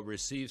 Daniel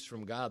receives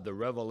from God the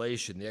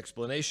revelation, the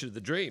explanation of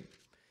the dream,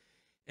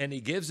 and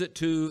he gives it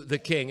to the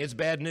king. It's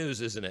bad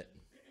news, isn't it?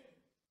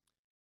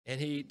 And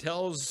he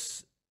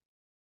tells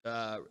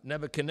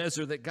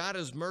Nebuchadnezzar that God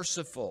is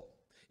merciful.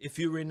 If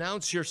you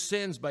renounce your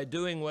sins by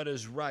doing what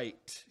is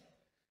right,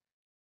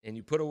 and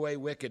you put away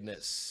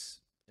wickedness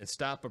and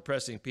stop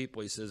oppressing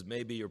people, he says,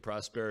 maybe your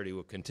prosperity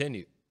will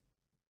continue.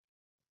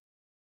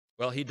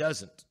 Well, he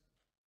doesn't.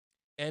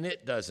 And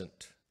it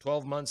doesn't.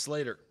 12 months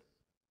later,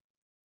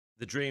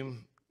 the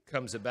dream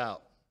comes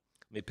about.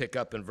 Let me pick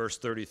up in verse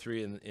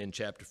 33 in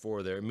chapter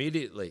 4 there.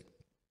 Immediately,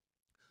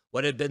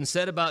 what had been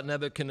said about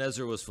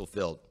Nebuchadnezzar was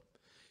fulfilled.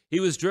 He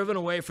was driven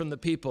away from the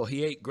people.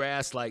 He ate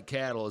grass like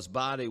cattle. His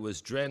body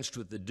was drenched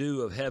with the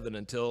dew of heaven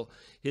until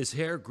his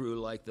hair grew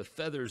like the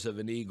feathers of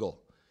an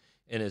eagle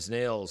and his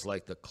nails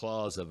like the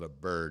claws of a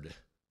bird.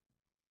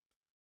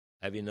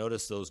 Have you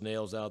noticed those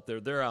nails out there?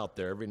 They're out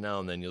there. Every now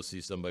and then you'll see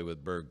somebody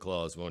with bird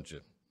claws, won't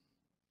you?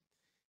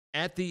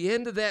 At the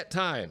end of that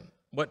time,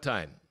 what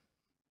time?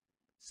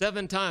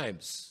 7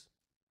 times,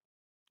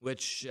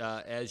 which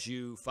as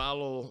you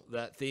follow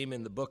that theme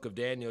in the book of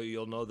Daniel,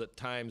 you'll know that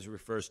times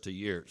refers to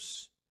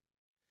years.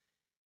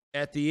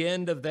 At the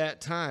end of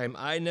that time,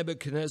 I,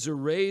 Nebuchadnezzar,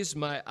 raised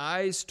my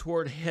eyes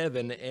toward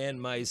heaven,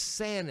 and my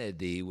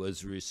sanity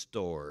was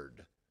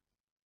restored.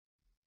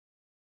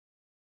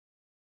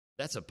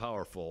 That's a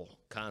powerful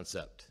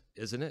concept,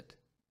 isn't it?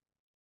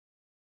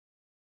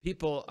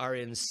 People are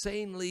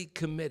insanely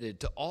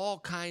committed to all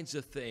kinds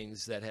of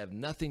things that have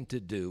nothing to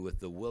do with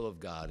the will of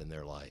God in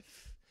their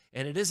life.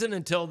 And it isn't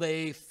until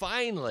they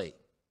finally,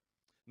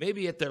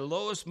 maybe at their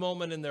lowest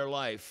moment in their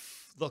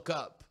life, look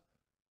up,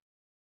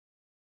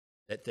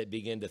 that they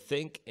begin to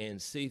think and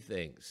see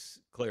things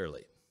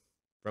clearly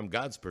from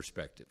God's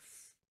perspective.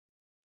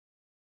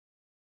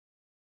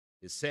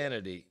 His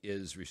sanity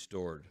is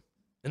restored.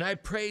 And I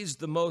praised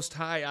the Most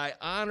High. I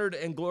honored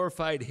and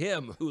glorified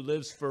him who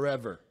lives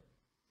forever.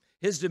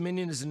 His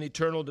dominion is an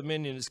eternal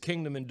dominion. His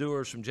kingdom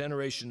endures from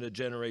generation to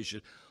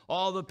generation.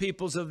 All the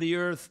peoples of the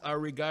earth are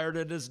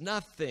regarded as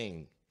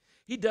nothing.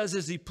 He does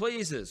as he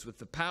pleases with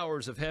the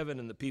powers of heaven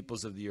and the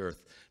peoples of the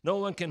earth. No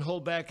one can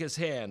hold back his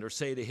hand or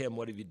say to him,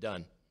 what have you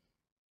done?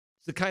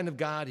 It's the kind of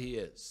God he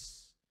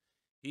is.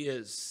 He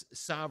is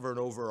sovereign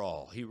over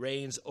all. He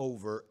reigns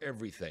over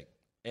everything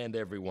and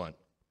everyone.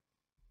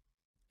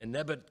 And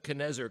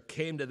Nebuchadnezzar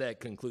came to that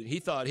conclusion. He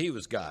thought he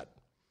was God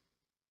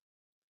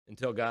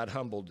until God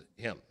humbled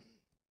him.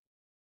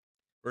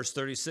 Verse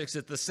 36,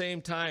 at the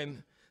same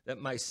time that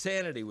my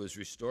sanity was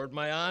restored,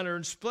 my honor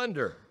and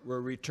splendor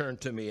were returned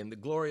to me, and the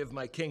glory of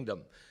my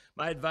kingdom.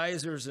 My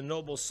advisors and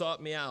nobles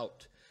sought me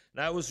out,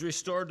 and I was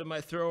restored to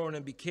my throne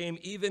and became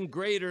even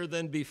greater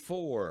than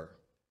before.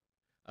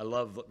 I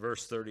love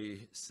verse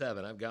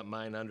 37. I've got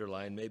mine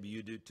underlined. Maybe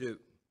you do too.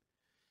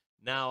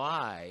 Now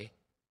I,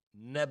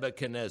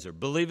 Nebuchadnezzar,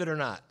 believe it or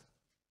not,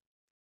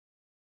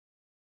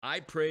 I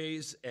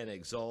praise and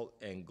exalt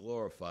and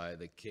glorify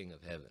the King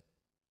of heaven,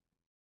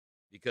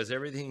 because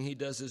everything he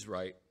does is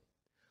right.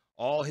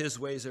 All his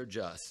ways are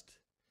just.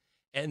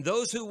 And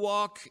those who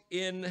walk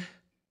in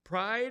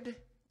pride,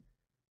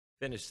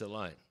 finish the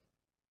line.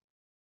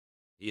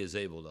 He is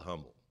able to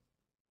humble.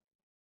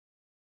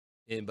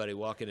 Anybody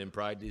walking in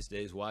pride these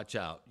days, watch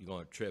out. You're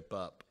going to trip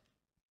up.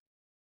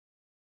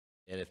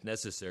 And if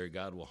necessary,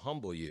 God will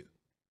humble you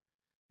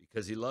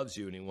because he loves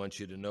you and he wants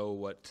you to know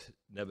what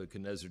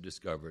Nebuchadnezzar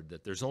discovered,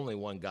 that there's only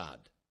one God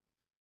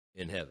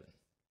in heaven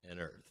and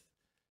earth,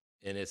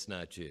 and it's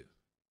not you.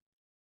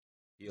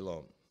 He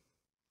alone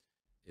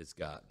is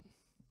God.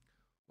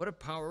 What a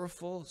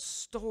powerful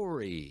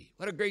story.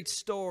 What a great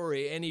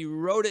story. And he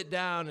wrote it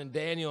down, and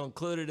Daniel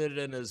included it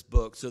in his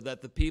book so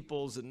that the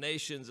peoples and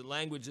nations and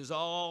languages,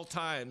 all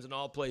times and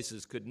all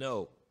places, could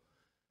know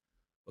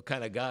what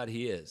kind of God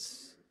he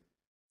is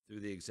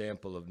through the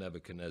example of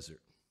Nebuchadnezzar.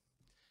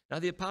 Now,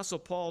 the Apostle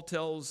Paul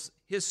tells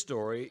his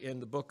story in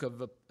the book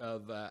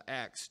of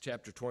Acts,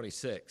 chapter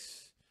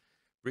 26.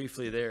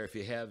 Briefly there, if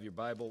you have your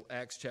Bible,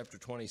 Acts chapter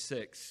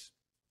 26.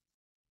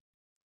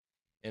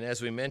 And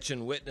as we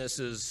mentioned,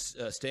 witnesses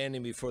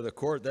standing before the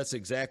court, that's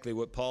exactly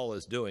what Paul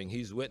is doing.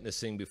 He's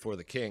witnessing before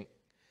the king.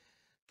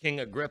 King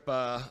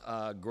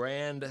Agrippa,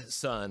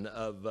 grandson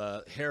of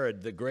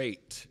Herod the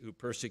Great, who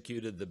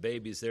persecuted the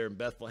babies there in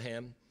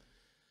Bethlehem.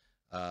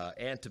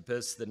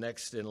 Antipas, the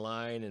next in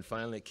line, and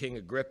finally King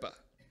Agrippa.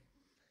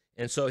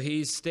 And so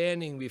he's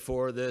standing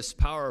before this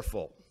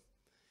powerful,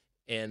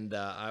 and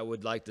I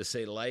would like to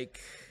say like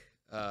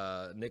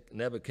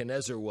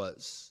Nebuchadnezzar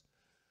was,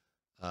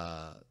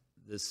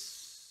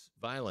 this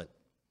violent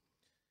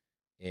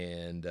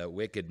and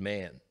wicked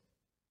man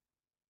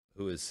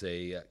who is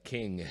a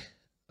king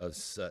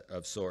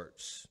of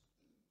sorts.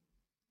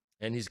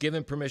 And he's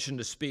given permission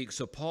to speak,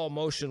 so Paul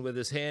motioned with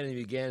his hand and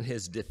he began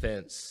his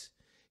defense.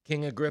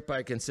 King Agrippa,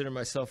 I consider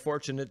myself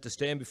fortunate to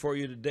stand before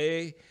you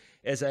today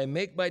as I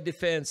make my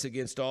defense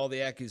against all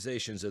the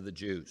accusations of the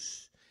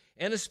Jews,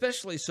 and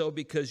especially so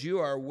because you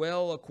are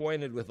well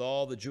acquainted with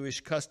all the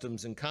Jewish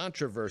customs and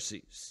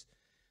controversies.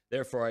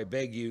 Therefore, I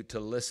beg you to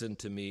listen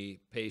to me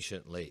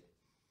patiently.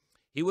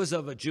 He was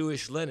of a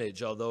Jewish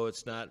lineage, although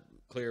it's not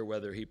clear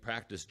whether he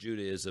practiced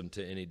Judaism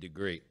to any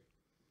degree,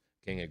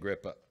 King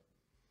Agrippa.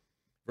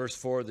 Verse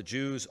 4, the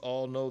Jews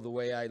all know the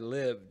way I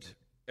lived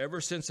ever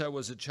since I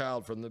was a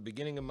child, from the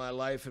beginning of my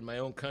life in my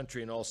own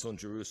country and also in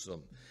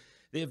Jerusalem.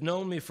 They have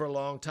known me for a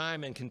long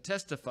time and can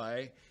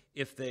testify,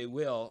 if they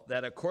will,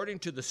 that according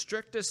to the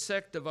strictest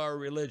sect of our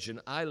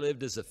religion, I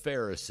lived as a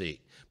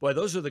Pharisee. Boy,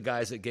 those are the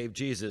guys that gave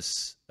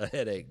Jesus a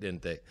headache,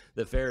 didn't they?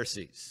 The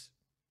Pharisees.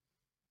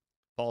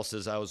 Paul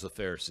says I was a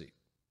Pharisee.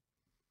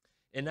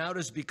 And now it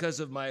is because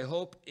of my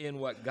hope in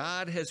what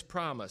God has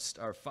promised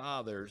our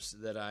fathers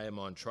that I am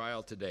on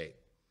trial today.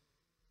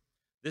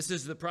 This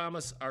is the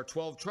promise our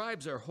 12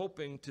 tribes are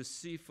hoping to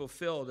see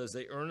fulfilled as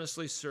they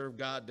earnestly serve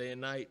God day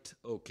and night,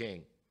 O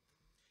King.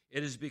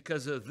 It is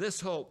because of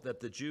this hope that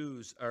the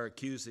Jews are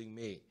accusing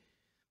me.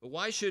 But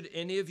why should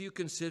any of you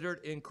consider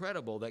it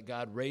incredible that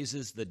God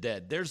raises the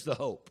dead? There's the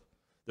hope,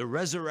 the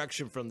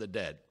resurrection from the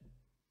dead.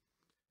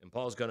 And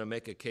Paul's going to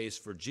make a case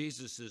for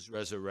Jesus'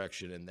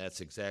 resurrection, and that's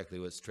exactly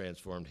what's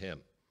transformed him.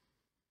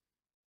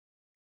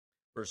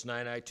 Verse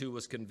 9, I too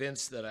was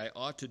convinced that I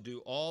ought to do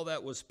all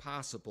that was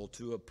possible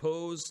to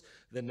oppose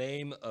the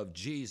name of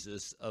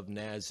Jesus of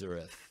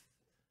Nazareth.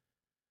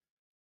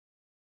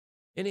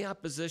 Any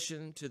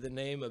opposition to the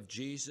name of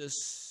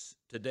Jesus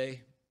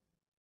today?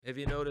 Have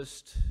you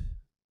noticed?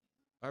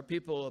 Are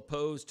people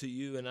opposed to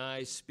you and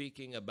I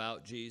speaking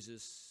about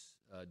Jesus,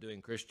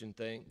 doing Christian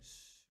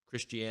things,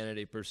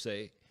 Christianity per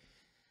se?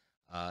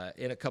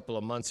 In a couple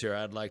of months here,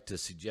 I'd like to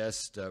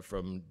suggest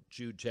from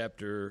Jude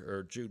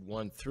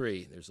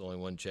 1:3. There's only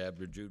one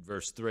chapter, Jude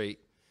verse 3.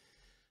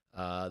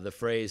 The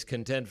phrase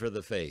 "contend for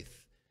the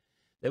faith."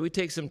 That we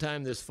take some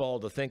time this fall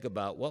to think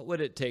about what would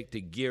it take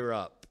to gear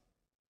up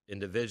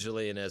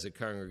individually and as a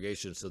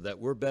congregation so that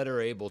we're better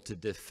able to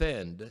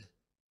defend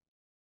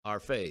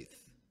our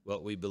faith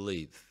what we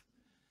believe.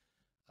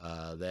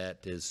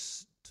 That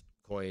is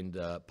coined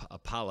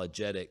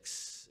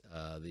apologetics,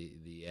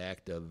 the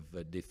act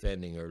of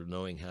defending or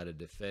knowing how to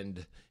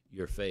defend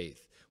your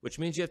faith, which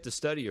means you have to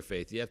study your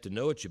faith. You have to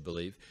know what you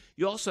believe.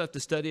 You also have to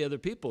study other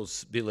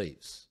people's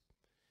beliefs.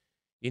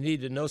 You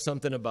need to know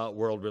something about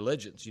world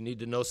religions. You need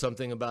to know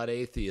something about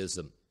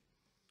atheism.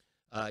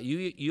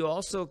 You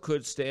also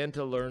could stand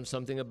to learn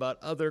something about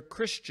other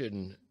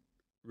Christian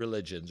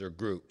religions or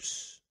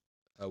groups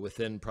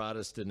within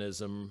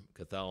Protestantism,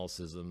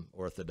 Catholicism,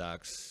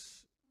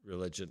 Orthodox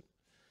religion.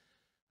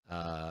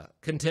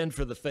 Contend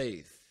for the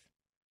faith.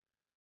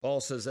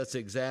 Paul says that's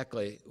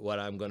exactly what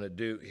I'm going to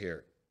do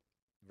here.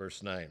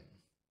 Verse 9.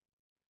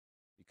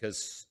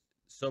 Because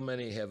so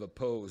many have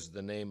opposed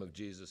the name of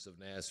Jesus of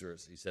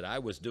Nazareth. He said, I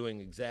was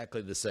doing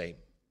exactly the same.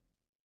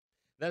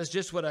 That is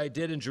just what I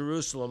did in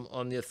Jerusalem.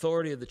 On the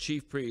authority of the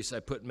chief priests, I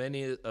put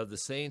many of the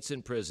saints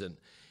in prison.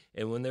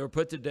 And when they were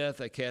put to death,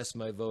 I cast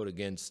my vote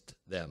against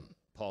them.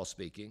 Paul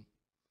speaking.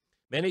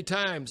 Many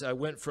times I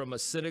went from one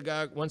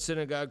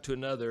synagogue to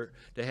another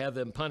to have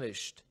them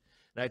punished.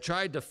 And I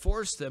tried to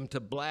force them to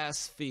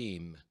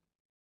blaspheme,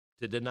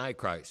 to deny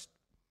Christ.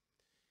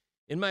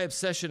 In my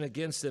obsession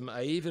against them,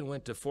 I even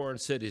went to foreign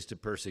cities to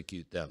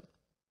persecute them.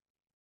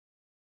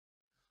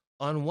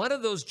 On one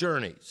of those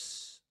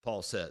journeys,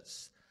 Paul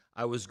says,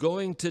 I was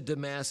going to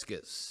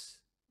Damascus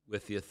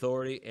with the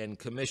authority and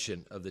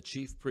commission of the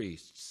chief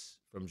priests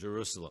from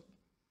Jerusalem.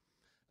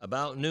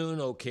 About noon,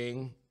 O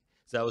king,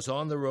 as I was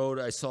on the road,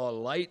 I saw a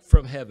light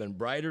from heaven,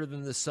 brighter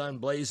than the sun,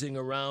 blazing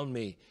around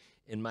me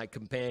and my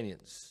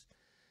companions.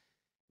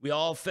 We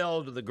all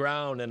fell to the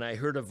ground, and I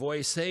heard a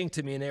voice saying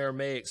to me in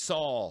Aramaic,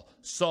 Saul,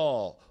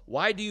 Saul,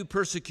 why do you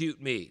persecute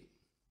me?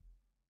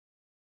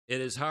 It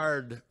is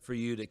hard for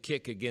you to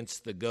kick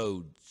against the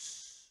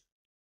goads.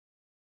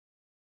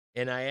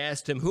 And I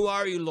asked him, who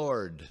are you,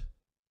 Lord?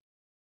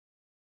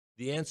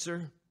 The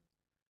answer,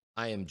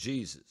 I am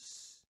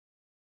Jesus,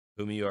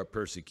 whom you are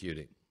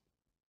persecuting.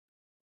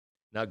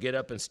 Now get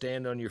up and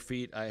stand on your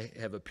feet. I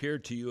have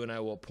appeared to you, and I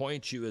will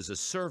appoint you as a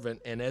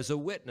servant and as a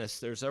witness,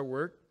 there's our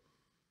word,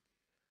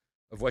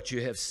 of what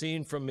you have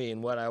seen from me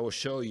and what I will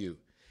show you.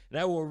 And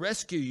I will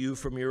rescue you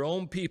from your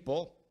own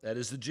people, that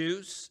is the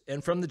Jews,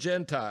 and from the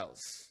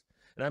Gentiles.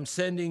 And I'm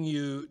sending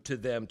you to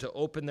them to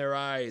open their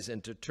eyes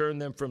and to turn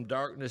them from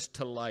darkness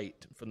to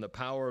light, from the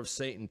power of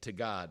Satan to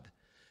God,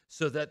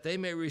 so that they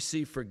may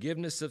receive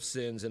forgiveness of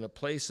sins and a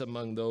place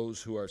among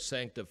those who are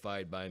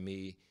sanctified by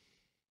me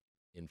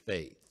in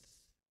faith.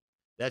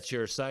 That's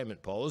your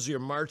assignment, Paul. Those are your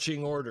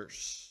marching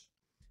orders.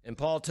 And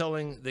Paul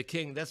telling the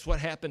king, that's what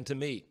happened to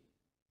me.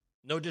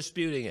 No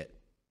disputing it.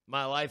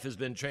 My life has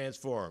been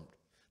transformed.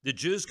 The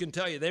Jews can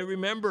tell you, they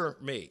remember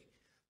me,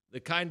 the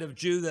kind of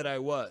Jew that I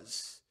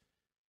was.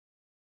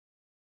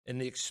 And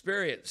the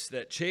experience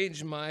that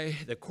changed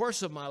the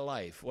course of my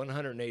life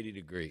 180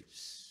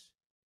 degrees.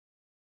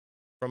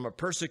 From a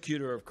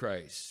persecutor of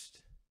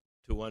Christ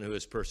to one who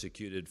is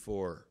persecuted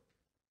for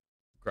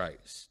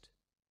Christ.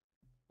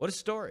 What a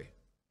story.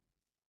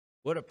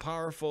 What a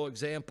powerful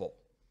example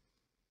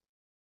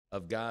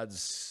of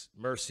God's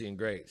mercy and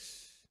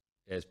grace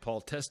as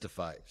Paul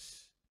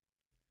testifies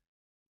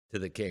to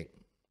the king.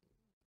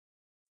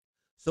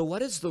 So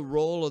what is the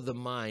role of the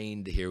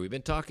mind here? We've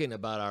been talking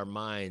about our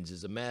minds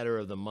as a matter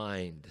of the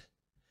mind.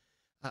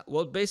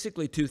 Well,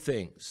 basically two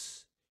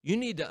things. You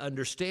need to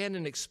understand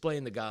and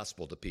explain the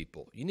gospel to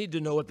people. You need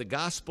to know what the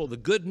gospel, the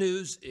good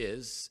news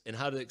is, and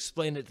how to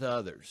explain it to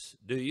others.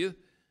 Do you?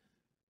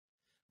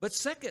 But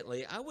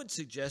secondly, I would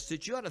suggest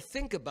that you ought to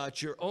think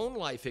about your own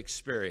life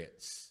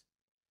experience.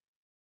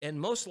 And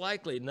most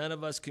likely, none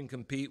of us can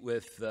compete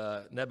with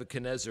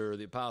Nebuchadnezzar or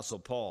the Apostle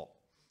Paul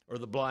or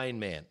the blind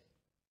man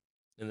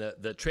and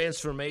the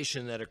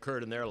transformation that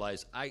occurred in their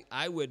lives.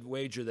 I would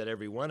wager that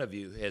every one of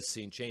you has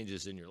seen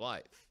changes in your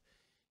life.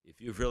 If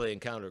you've really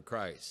encountered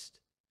Christ,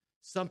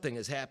 something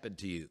has happened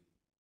to you.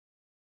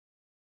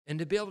 And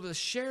to be able to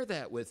share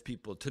that with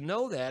people, to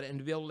know that and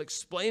to be able to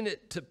explain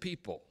it to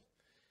people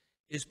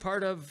is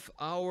part of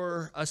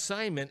our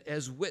assignment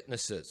as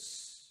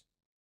witnesses.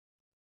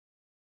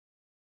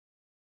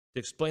 To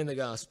explain the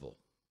gospel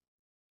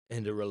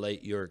and to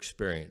relate your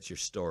experience, your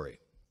story.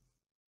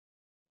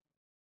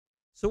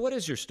 So what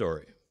is your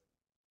story?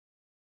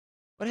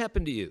 What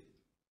happened to you?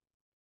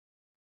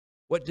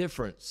 What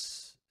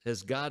difference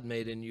has God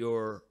made in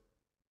your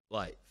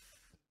life?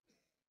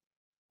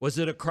 Was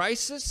it a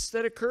crisis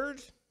that occurred?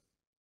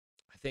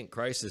 I think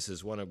crisis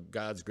is one of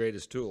God's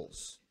greatest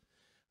tools.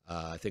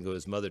 I think it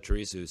was Mother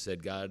Teresa who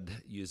said God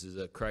uses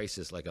a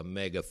crisis like a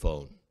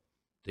megaphone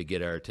to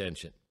get our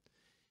attention.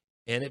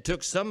 And it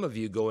took some of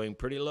you going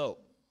pretty low,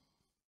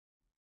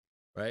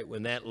 right?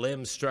 When that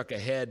limb struck a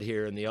head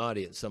here in the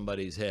audience,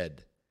 somebody's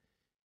head,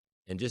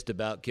 and just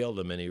about killed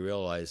him, and he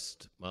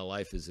realized my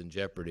life is in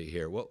jeopardy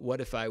here.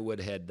 What if I would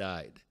have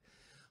died?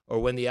 Or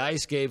when the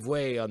ice gave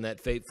way on that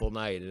fateful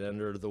night and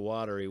under the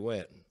water he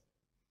went,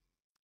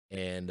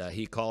 and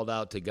he called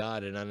out to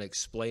God and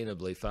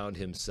unexplainably found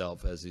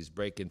himself as he's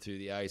breaking through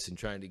the ice and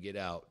trying to get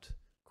out,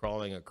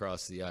 crawling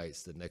across the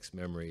ice, the next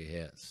memory he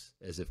has,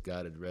 as if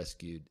God had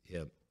rescued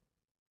him.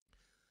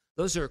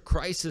 Those are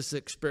crisis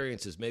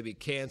experiences, maybe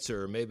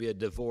cancer, or maybe a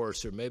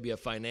divorce, or maybe a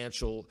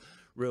financial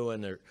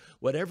ruin, or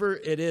whatever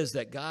it is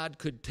that God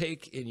could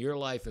take in your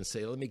life and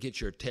say, let me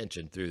get your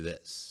attention through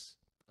this.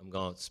 I'm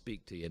going to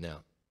speak to you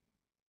now.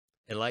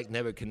 And like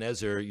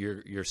Nebuchadnezzar,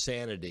 your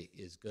sanity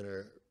is going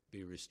to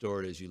be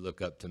restored as you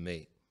look up to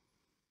me.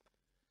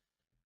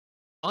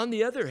 On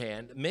the other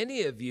hand,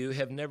 many of you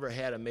have never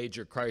had a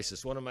major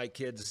crisis. One of my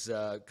kids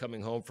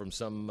coming home from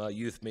some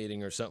youth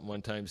meeting or something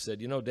one time said,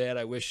 Dad,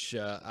 I wish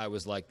I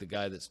was like the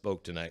guy that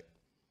spoke tonight.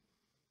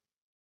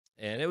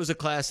 And it was a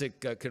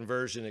classic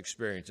conversion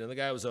experience. And the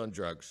guy was on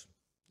drugs.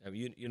 I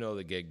mean, you know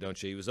the gig,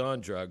 don't you? He was on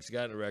drugs. He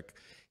got in a wreck.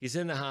 He's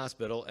in the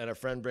hospital, and a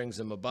friend brings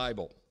him a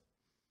Bible.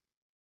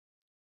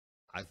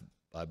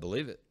 I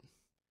believe it.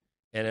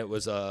 And it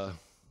was a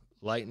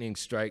lightning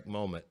strike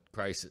moment,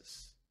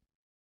 crisis.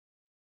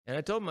 And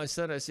I told my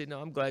son, I said,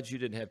 no, I'm glad you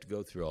didn't have to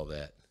go through all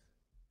that.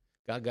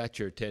 God got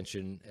your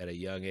attention at a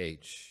young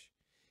age.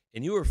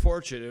 And you were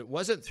fortunate. It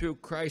wasn't through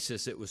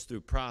crisis, it was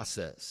through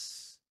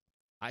process.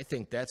 I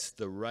think that's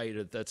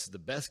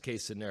the best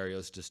case scenario,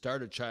 is to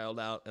start a child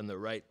out on the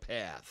right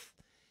path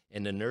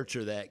and to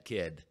nurture that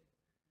kid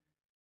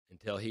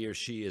until he or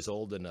she is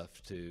old enough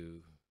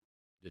to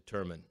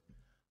determine,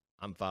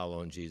 I'm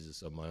following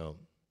Jesus on my own.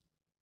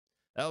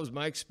 That was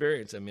my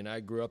experience. I mean,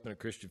 I grew up in a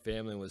Christian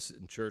family and was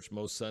in church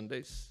most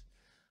Sundays.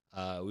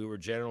 We were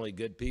generally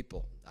good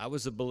people. I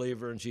was a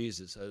believer in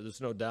Jesus.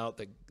 There's no doubt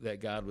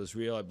that God was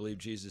real. I believe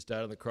Jesus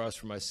died on the cross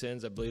for my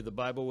sins. I believe the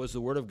Bible was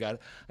the Word of God.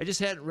 I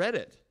just hadn't read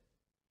it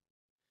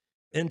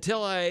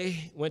until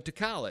I went to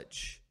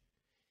college.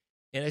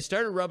 And I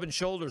started rubbing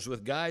shoulders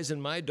with guys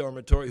in my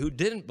dormitory who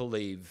didn't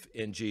believe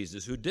in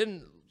Jesus, who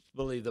didn't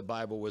believe the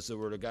Bible was the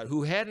Word of God,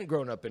 who hadn't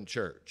grown up in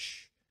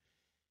church.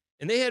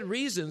 And they had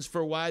reasons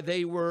for why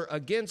they were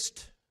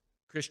against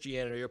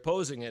Christianity,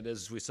 opposing it,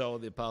 as we saw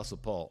with the Apostle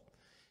Paul.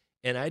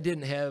 And I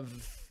didn't have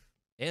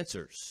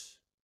answers.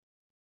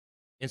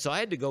 And so I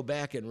had to go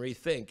back and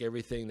rethink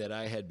everything that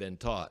I had been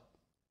taught.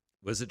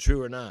 Was it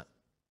true or not?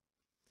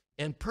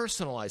 And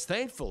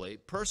thankfully,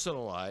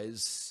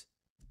 personalize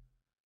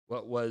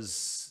what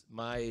was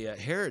my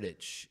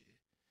heritage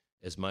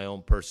as my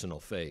own personal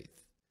faith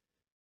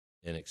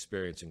and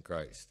experience in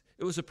Christ.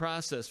 It was a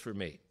process for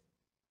me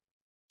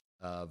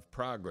of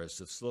progress,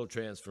 of slow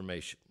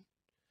transformation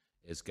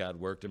as God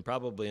worked. And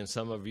probably in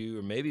some of you,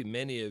 or maybe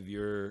many of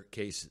your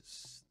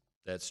cases,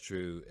 that's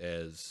true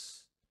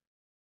as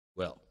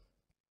well.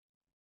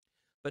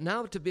 But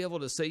now to be able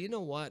to say,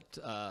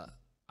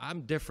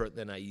 I'm different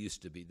than I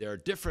used to be. There are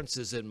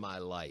differences in my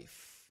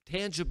life,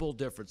 tangible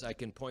difference I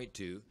can point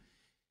to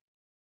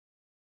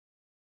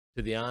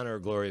the honor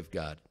and glory of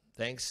God.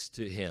 Thanks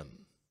to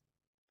him,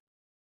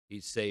 he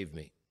saved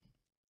me,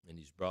 and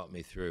he's brought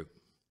me through.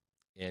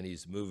 And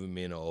he's moving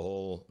me in a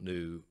whole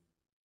new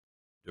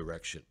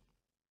direction.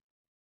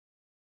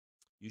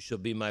 You shall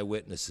be my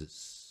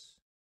witnesses.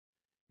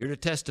 You're to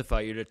testify.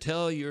 You're to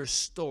tell your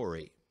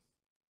story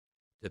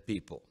to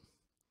people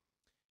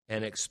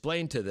and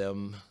explain to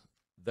them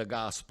the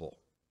gospel,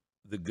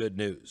 the good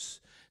news.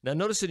 Now,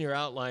 notice in your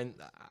outline,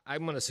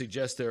 I'm going to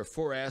suggest there are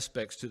 4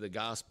 aspects to the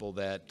gospel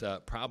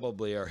that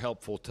probably are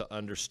helpful to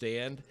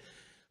understand.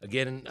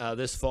 Again,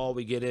 this fall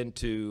we get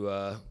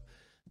into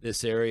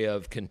this area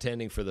of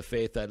contending for the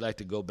faith. I'd like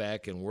to go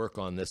back and work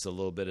on this a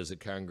little bit as a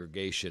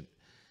congregation.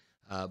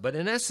 But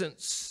in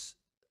essence,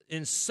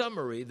 in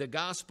summary, the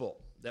gospel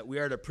that we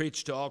are to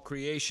preach to all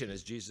creation,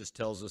 as Jesus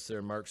tells us there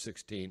in Mark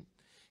 16,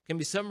 can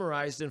be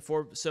summarized in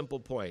 4 simple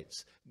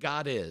points.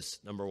 God is,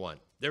 number 1.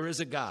 There is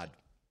a God.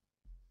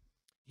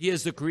 He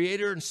is the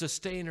creator and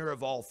sustainer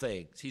of all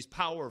things. He's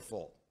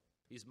powerful.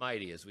 He's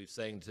mighty, as we've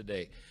sang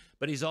today.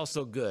 But he's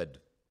also good.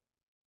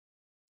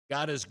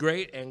 God is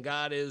great and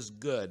God is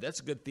good. That's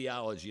good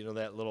theology. You know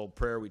that little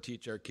prayer we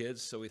teach our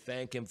kids, so we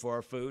thank him for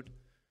our food?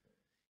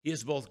 He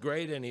is both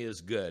great and he is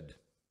good.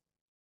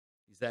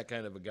 He's that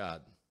kind of a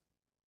God.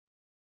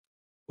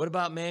 What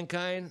about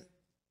mankind?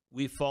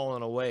 We've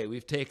fallen away.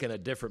 We've taken a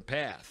different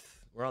path.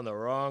 We're on the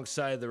wrong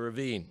side of the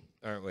ravine,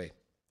 aren't we?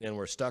 And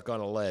we're stuck on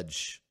a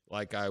ledge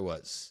like I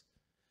was.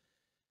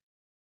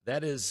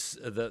 That is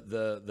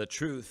the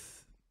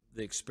truth,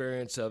 the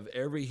experience of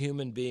every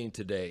human being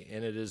today,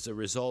 and it is a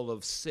result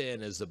of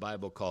sin, as the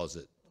Bible calls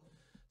it,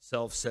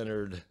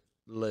 self-centered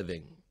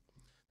living.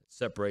 It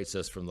separates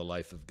us from the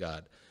life of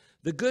God.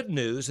 The good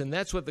news, and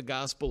that's what the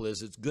gospel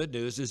is, it's good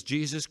news, is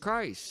Jesus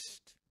Christ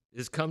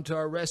has come to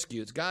our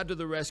rescue. It's God to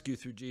the rescue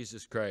through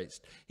Jesus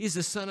Christ. He's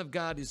the Son of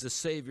God. He's the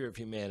Savior of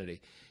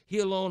humanity. He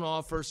alone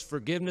offers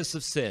forgiveness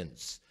of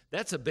sins.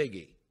 That's a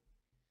biggie.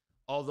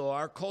 Although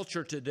our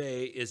culture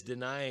today is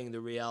denying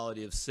the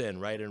reality of sin,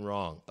 right and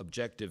wrong,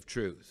 objective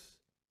truth.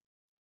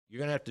 You're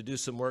going to have to do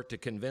some work to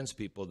convince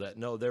people that,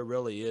 no, there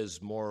really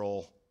is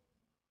moral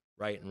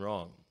right and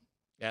wrong,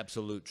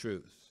 absolute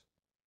truth.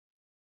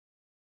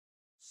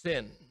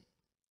 Sin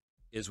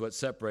is what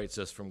separates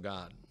us from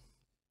God.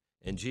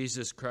 And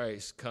Jesus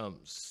Christ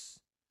comes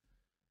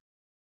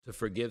to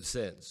forgive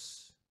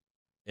sins,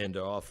 and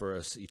to offer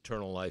us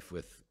eternal life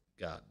with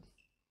God.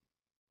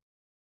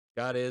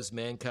 God is,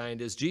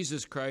 mankind is,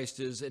 Jesus Christ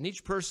is, and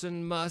each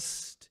person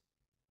must.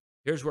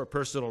 Here's where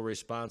personal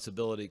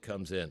responsibility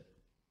comes in.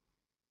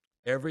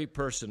 Every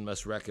person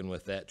must reckon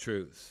with that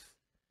truth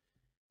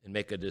and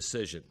make a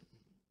decision,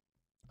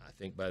 I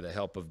think by the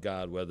help of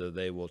God, whether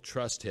they will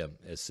trust him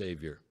as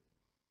Savior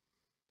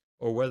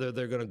or whether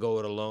they're going to go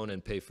it alone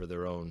and pay for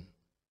their own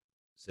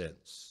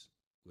sins,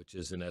 which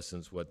is in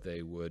essence what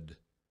they would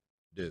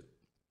do.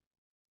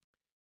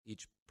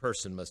 Each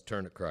person must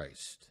turn to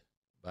Christ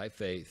by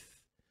faith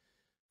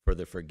for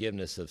the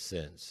forgiveness of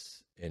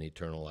sins and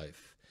eternal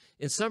life.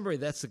 In summary,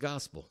 that's the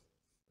gospel.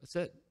 That's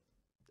it.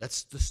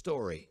 That's the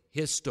story.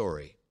 His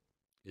story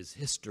is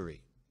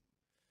history.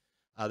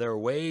 There are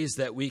ways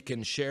that we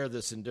can share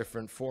this in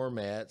different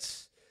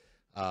formats,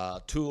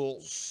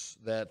 tools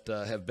that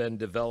have been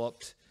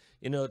developed.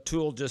 You know, a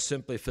tool just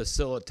simply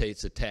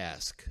facilitates a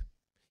task.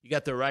 You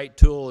got the right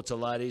tool, it's a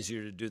lot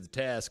easier to do the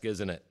task,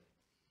 isn't it?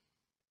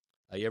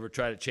 You ever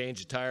try to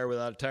change a tire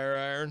without a tire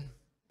iron?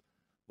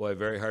 Boy,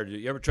 very hard to do.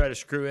 You ever try to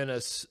screw in a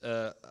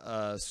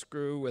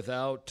screw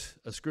without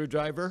a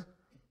screwdriver,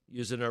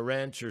 using a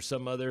wrench or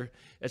some other?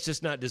 It's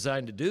just not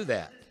designed to do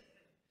that.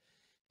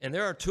 And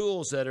there are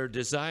tools that are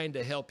designed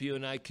to help you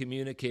and I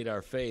communicate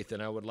our faith,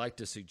 and I would like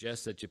to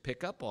suggest that you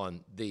pick up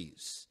on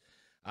these.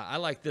 I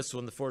like this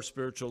one, the 4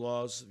 spiritual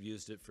laws. I've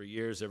used it for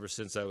years, ever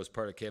since I was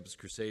part of Campus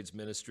Crusades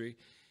ministry.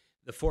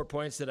 The 4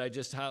 points that I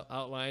just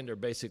outlined are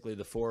basically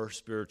the 4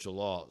 spiritual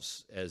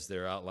laws as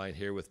they're outlined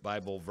here with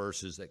Bible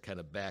verses that kind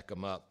of back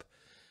them up.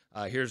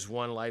 Here's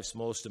one, life's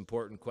most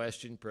important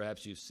question.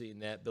 Perhaps you've seen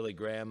that. Billy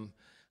Graham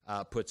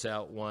puts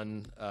out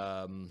one.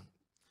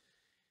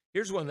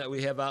 Here's one that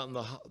we have out in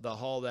the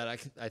hall that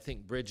I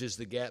think bridges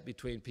the gap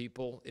between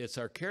people. It's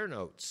our care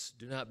notes.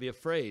 Do not be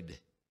afraid.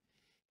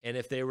 And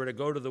if they were to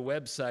go to the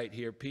website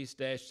here,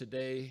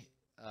 peace-today.org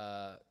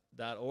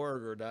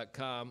or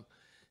 .com,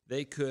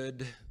 they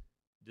could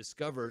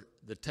discover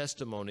the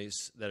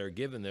testimonies that are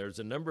given there. There's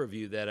a number of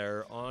you that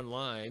are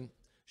online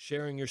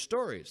sharing your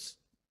stories,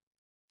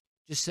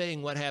 just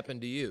saying what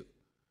happened to you.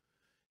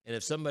 And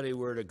if somebody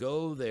were to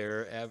go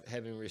there,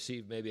 having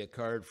received maybe a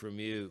card from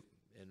you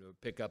and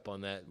pick up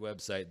on that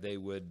website, they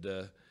would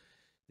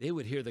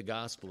hear the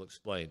gospel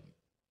explained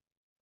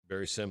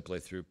very simply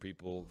through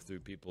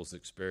people's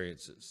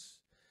experiences.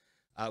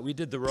 We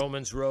did the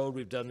Romans Road.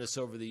 We've done this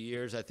over the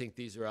years. I think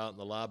these are out in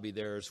the lobby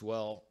there as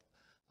well.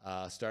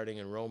 Starting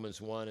in Romans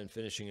 1 and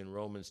finishing in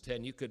Romans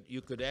 10. You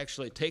could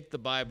actually take the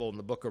Bible and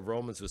the book of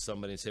Romans with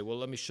somebody and say, well,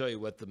 let me show you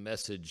what the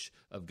message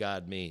of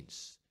God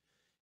means.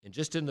 And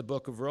just in the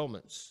book of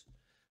Romans,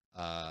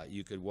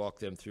 you could walk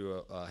them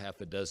through a half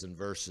a dozen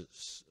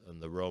verses on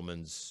the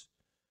Romans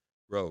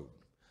road.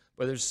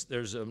 But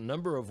there's a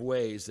number of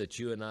ways that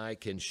you and I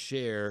can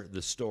share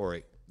the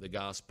story, the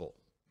gospel.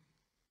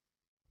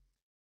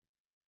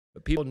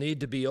 But people need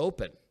to be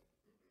open.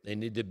 They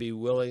need to be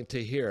willing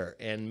to hear.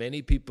 And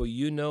many people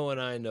you know and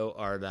I know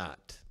are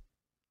not.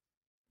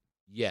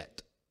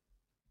 Yet.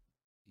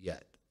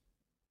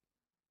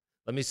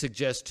 Let me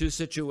suggest 2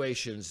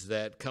 situations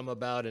that come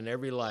about in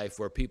every life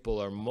where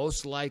people are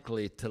most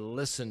likely to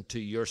listen to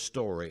your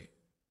story,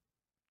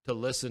 to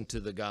listen to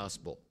the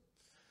gospel.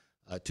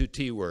 2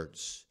 T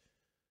words: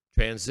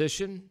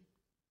 transition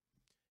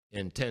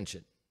and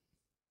tension.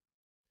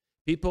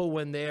 People,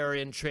 when they are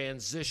in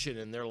transition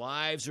and their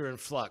lives are in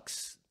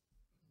flux,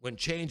 when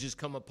changes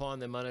come upon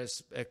them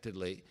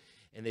unexpectedly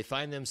and they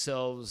find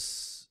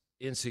themselves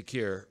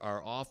insecure,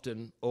 are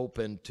often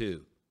open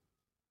to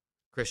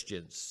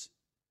Christians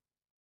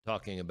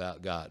talking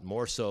about God,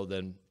 more so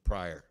than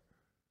prior.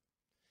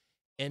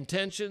 And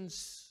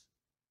tensions,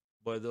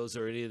 boy, those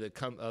are any of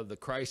the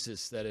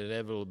crisis that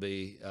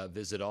inevitably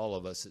visit all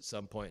of us at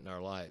some point in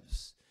our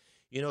lives.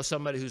 You know,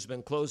 somebody who's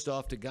been closed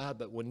off to God,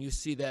 but when you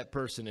see that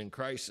person in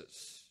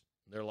crisis,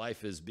 their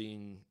life is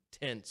being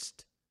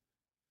tensed,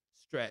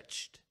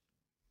 stretched,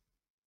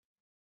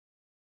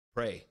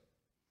 pray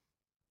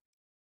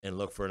and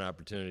look for an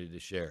opportunity to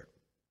share.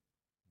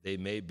 They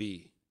may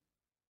be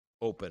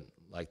open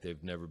like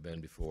they've never been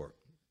before.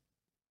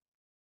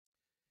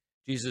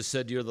 Jesus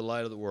said, "You're the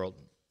light of the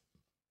world.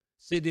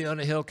 City on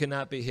a hill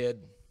cannot be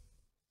hid.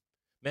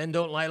 Men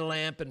don't light a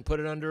lamp and put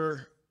it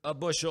under a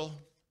bushel.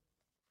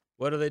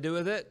 What do they do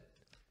with it?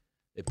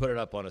 They put it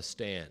up on a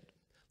stand.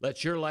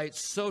 Let your light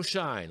so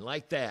shine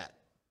like that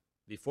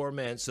before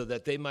men so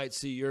that they might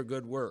see your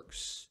good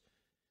works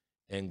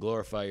and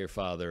glorify your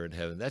Father in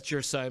heaven." That's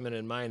your assignment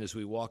and mine as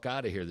we walk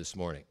out of here this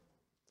morning.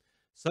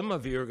 Some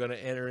of you are going to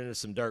enter into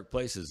some dark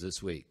places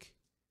this week.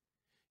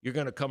 You're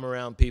going to come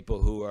around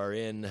people who are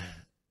in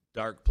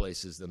dark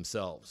places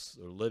themselves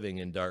or living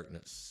in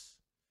darkness.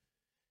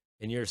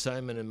 And your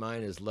assignment and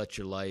mine is let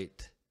your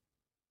light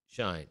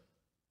shine.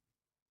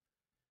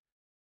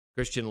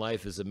 Christian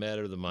life is a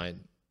matter of the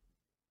mind.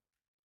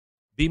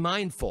 Be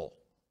mindful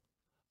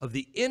of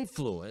the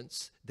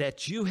influence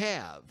that you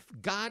have,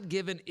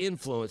 God-given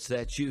influence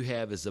that you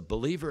have as a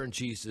believer in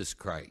Jesus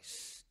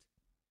Christ,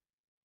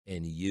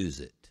 and use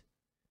it.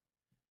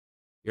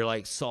 You're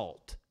like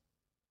salt.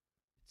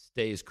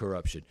 stays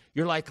corruption.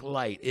 You're like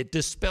light. It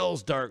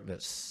dispels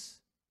darkness.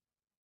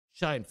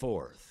 Shine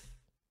forth.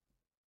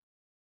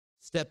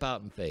 Step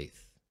out in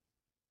faith.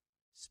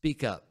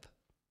 Speak up.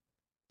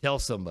 Tell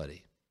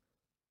somebody.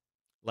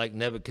 Like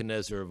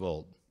Nebuchadnezzar of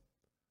old.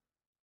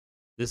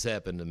 This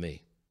happened to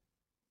me.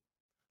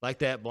 Like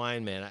that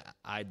blind man,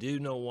 I do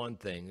know one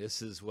thing.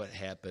 This is what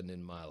happened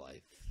in my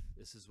life.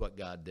 This is what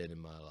God did in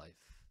my life.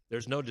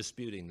 There's no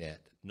disputing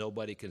that.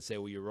 Nobody can say,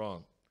 well, you're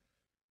wrong.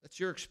 That's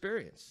your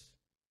experience.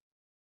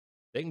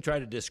 They can try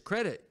to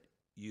discredit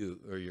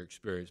you or your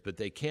experience, but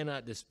they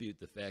cannot dispute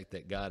the fact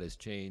that God has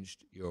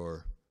changed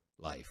your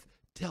life.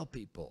 Tell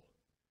people.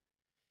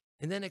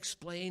 And then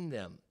explain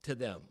to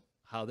them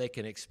how they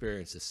can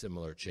experience a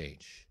similar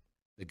change.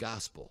 The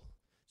gospel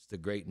is the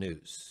great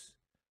news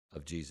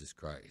of Jesus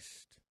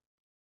Christ.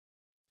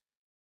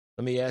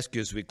 Let me ask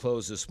you as we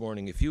close this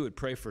morning, if you would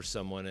pray for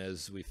someone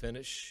as we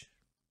finish.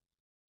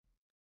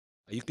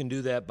 You can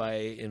do that by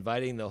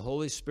inviting the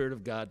Holy Spirit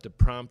of God to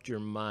prompt your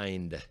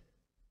mind.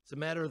 It's a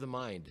matter of the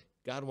mind.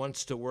 God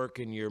wants to work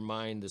in your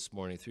mind this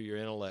morning through your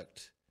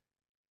intellect.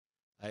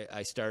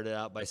 I started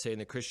out by saying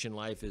the Christian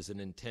life is an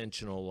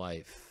intentional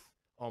life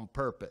on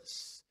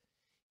purpose.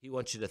 He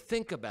wants you to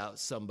think about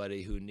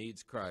somebody who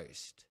needs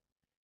Christ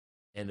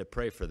and to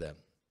pray for them.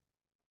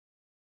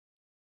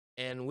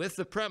 And with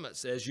the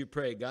premise, as you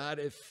pray, God,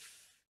 if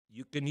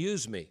you can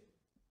use me,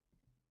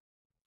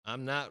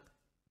 I'm not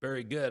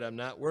very good, I'm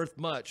not worth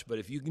much, but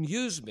if you can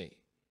use me,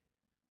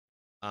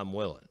 I'm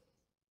willing.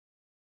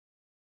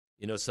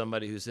 You know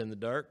somebody who's in the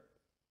dark?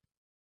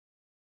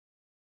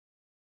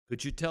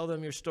 Could you tell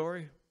them your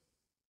story?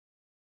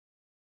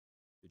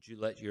 Could you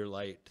let your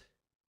light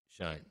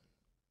shine?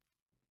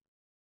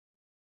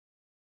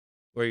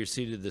 Where you're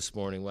seated this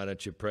morning, why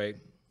don't you pray?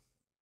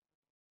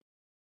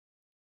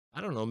 I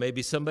don't know,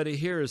 maybe somebody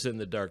here is in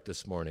the dark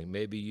this morning.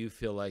 Maybe you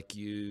feel like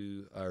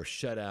you are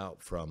shut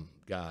out from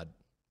God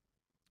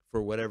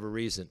for whatever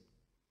reason.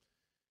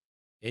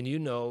 And you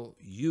know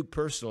you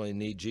personally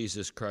need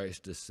Jesus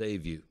Christ to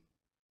save you.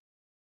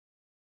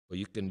 Well,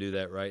 you can do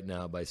that right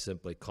now by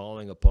simply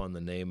calling upon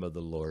the name of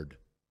the Lord.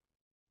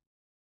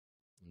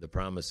 The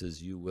promise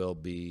is you will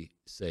be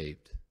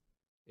saved.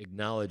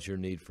 Acknowledge your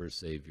need for a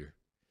Savior.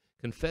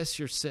 Confess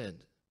your sin.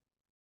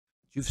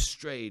 You've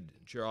strayed.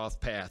 You're off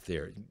path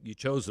here. You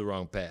chose the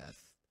wrong path.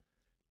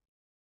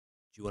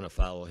 You want to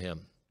follow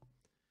him.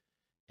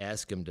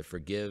 Ask him to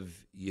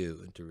forgive you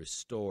and to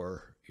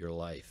restore your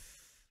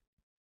life.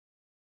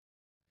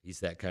 He's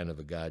that kind of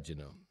a God, you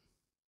know.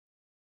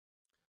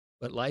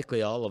 But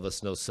likely all of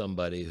us know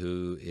somebody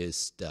who is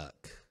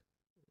stuck.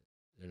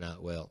 They're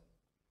not well.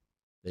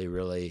 They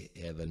really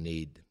have a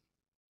need,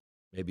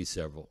 maybe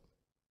several.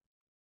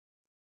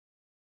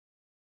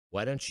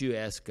 Why don't you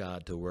ask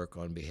God to work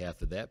on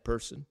behalf of that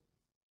person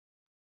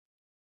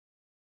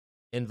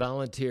and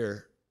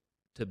volunteer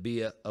to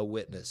be a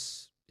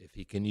witness if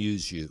he can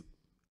use you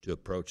to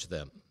approach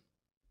them?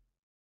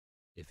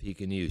 If he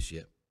can use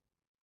you,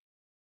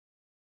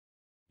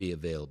 be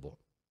available.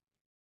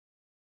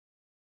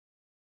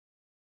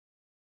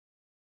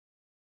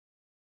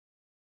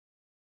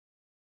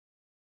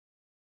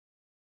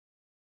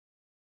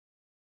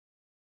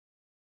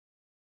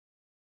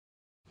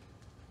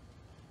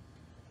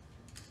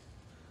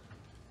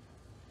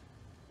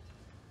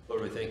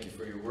 Lord, we thank you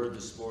for your word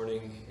this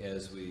morning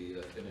as we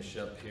finish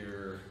up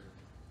here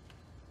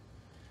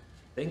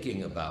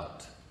thinking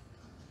about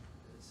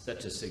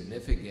such a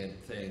significant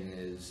thing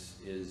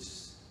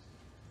is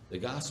the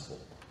gospel,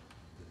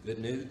 the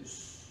good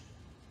news,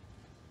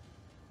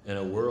 in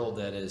a world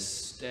that is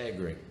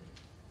staggering,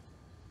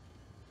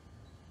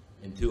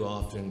 and too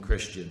often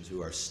Christians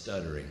who are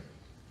stuttering,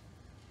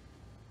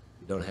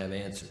 who don't have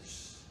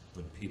answers,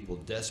 when people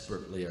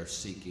desperately are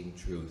seeking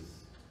truth,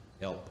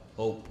 help,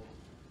 hope.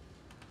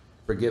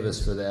 Forgive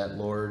us for that,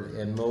 Lord,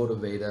 and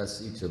motivate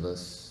us, each of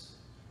us.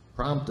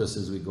 Prompt us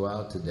as we go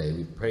out today.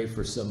 We pray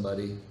for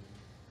somebody.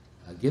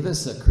 Give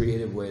us a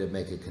creative way to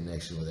make a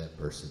connection with that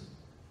person,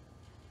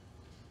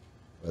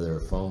 whether a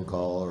phone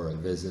call or a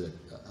visit,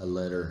 a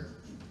letter.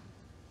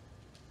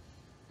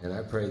 And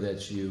I pray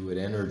that you would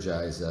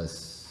energize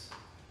us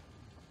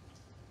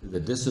through the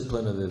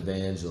discipline of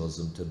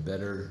evangelism to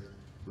better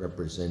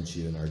represent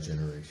you in our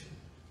generation.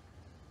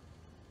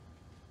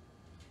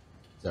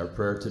 It's our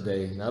prayer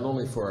today, not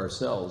only for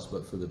ourselves,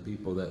 but for the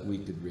people that we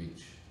could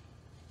reach.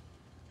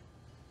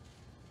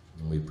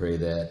 And we pray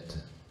that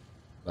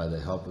by the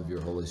help of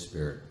your Holy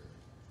Spirit,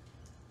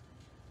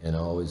 and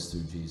always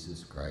through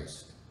Jesus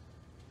Christ.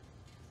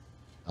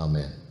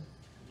 Amen.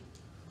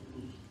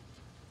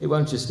 Hey, why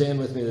don't you stand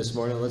with me this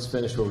morning? Let's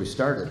finish where we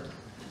started,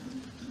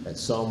 at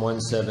Psalm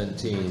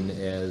 117,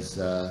 as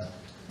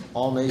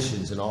all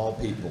nations and all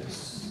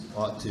peoples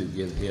ought to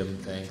give him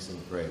thanks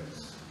and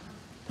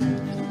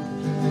praise.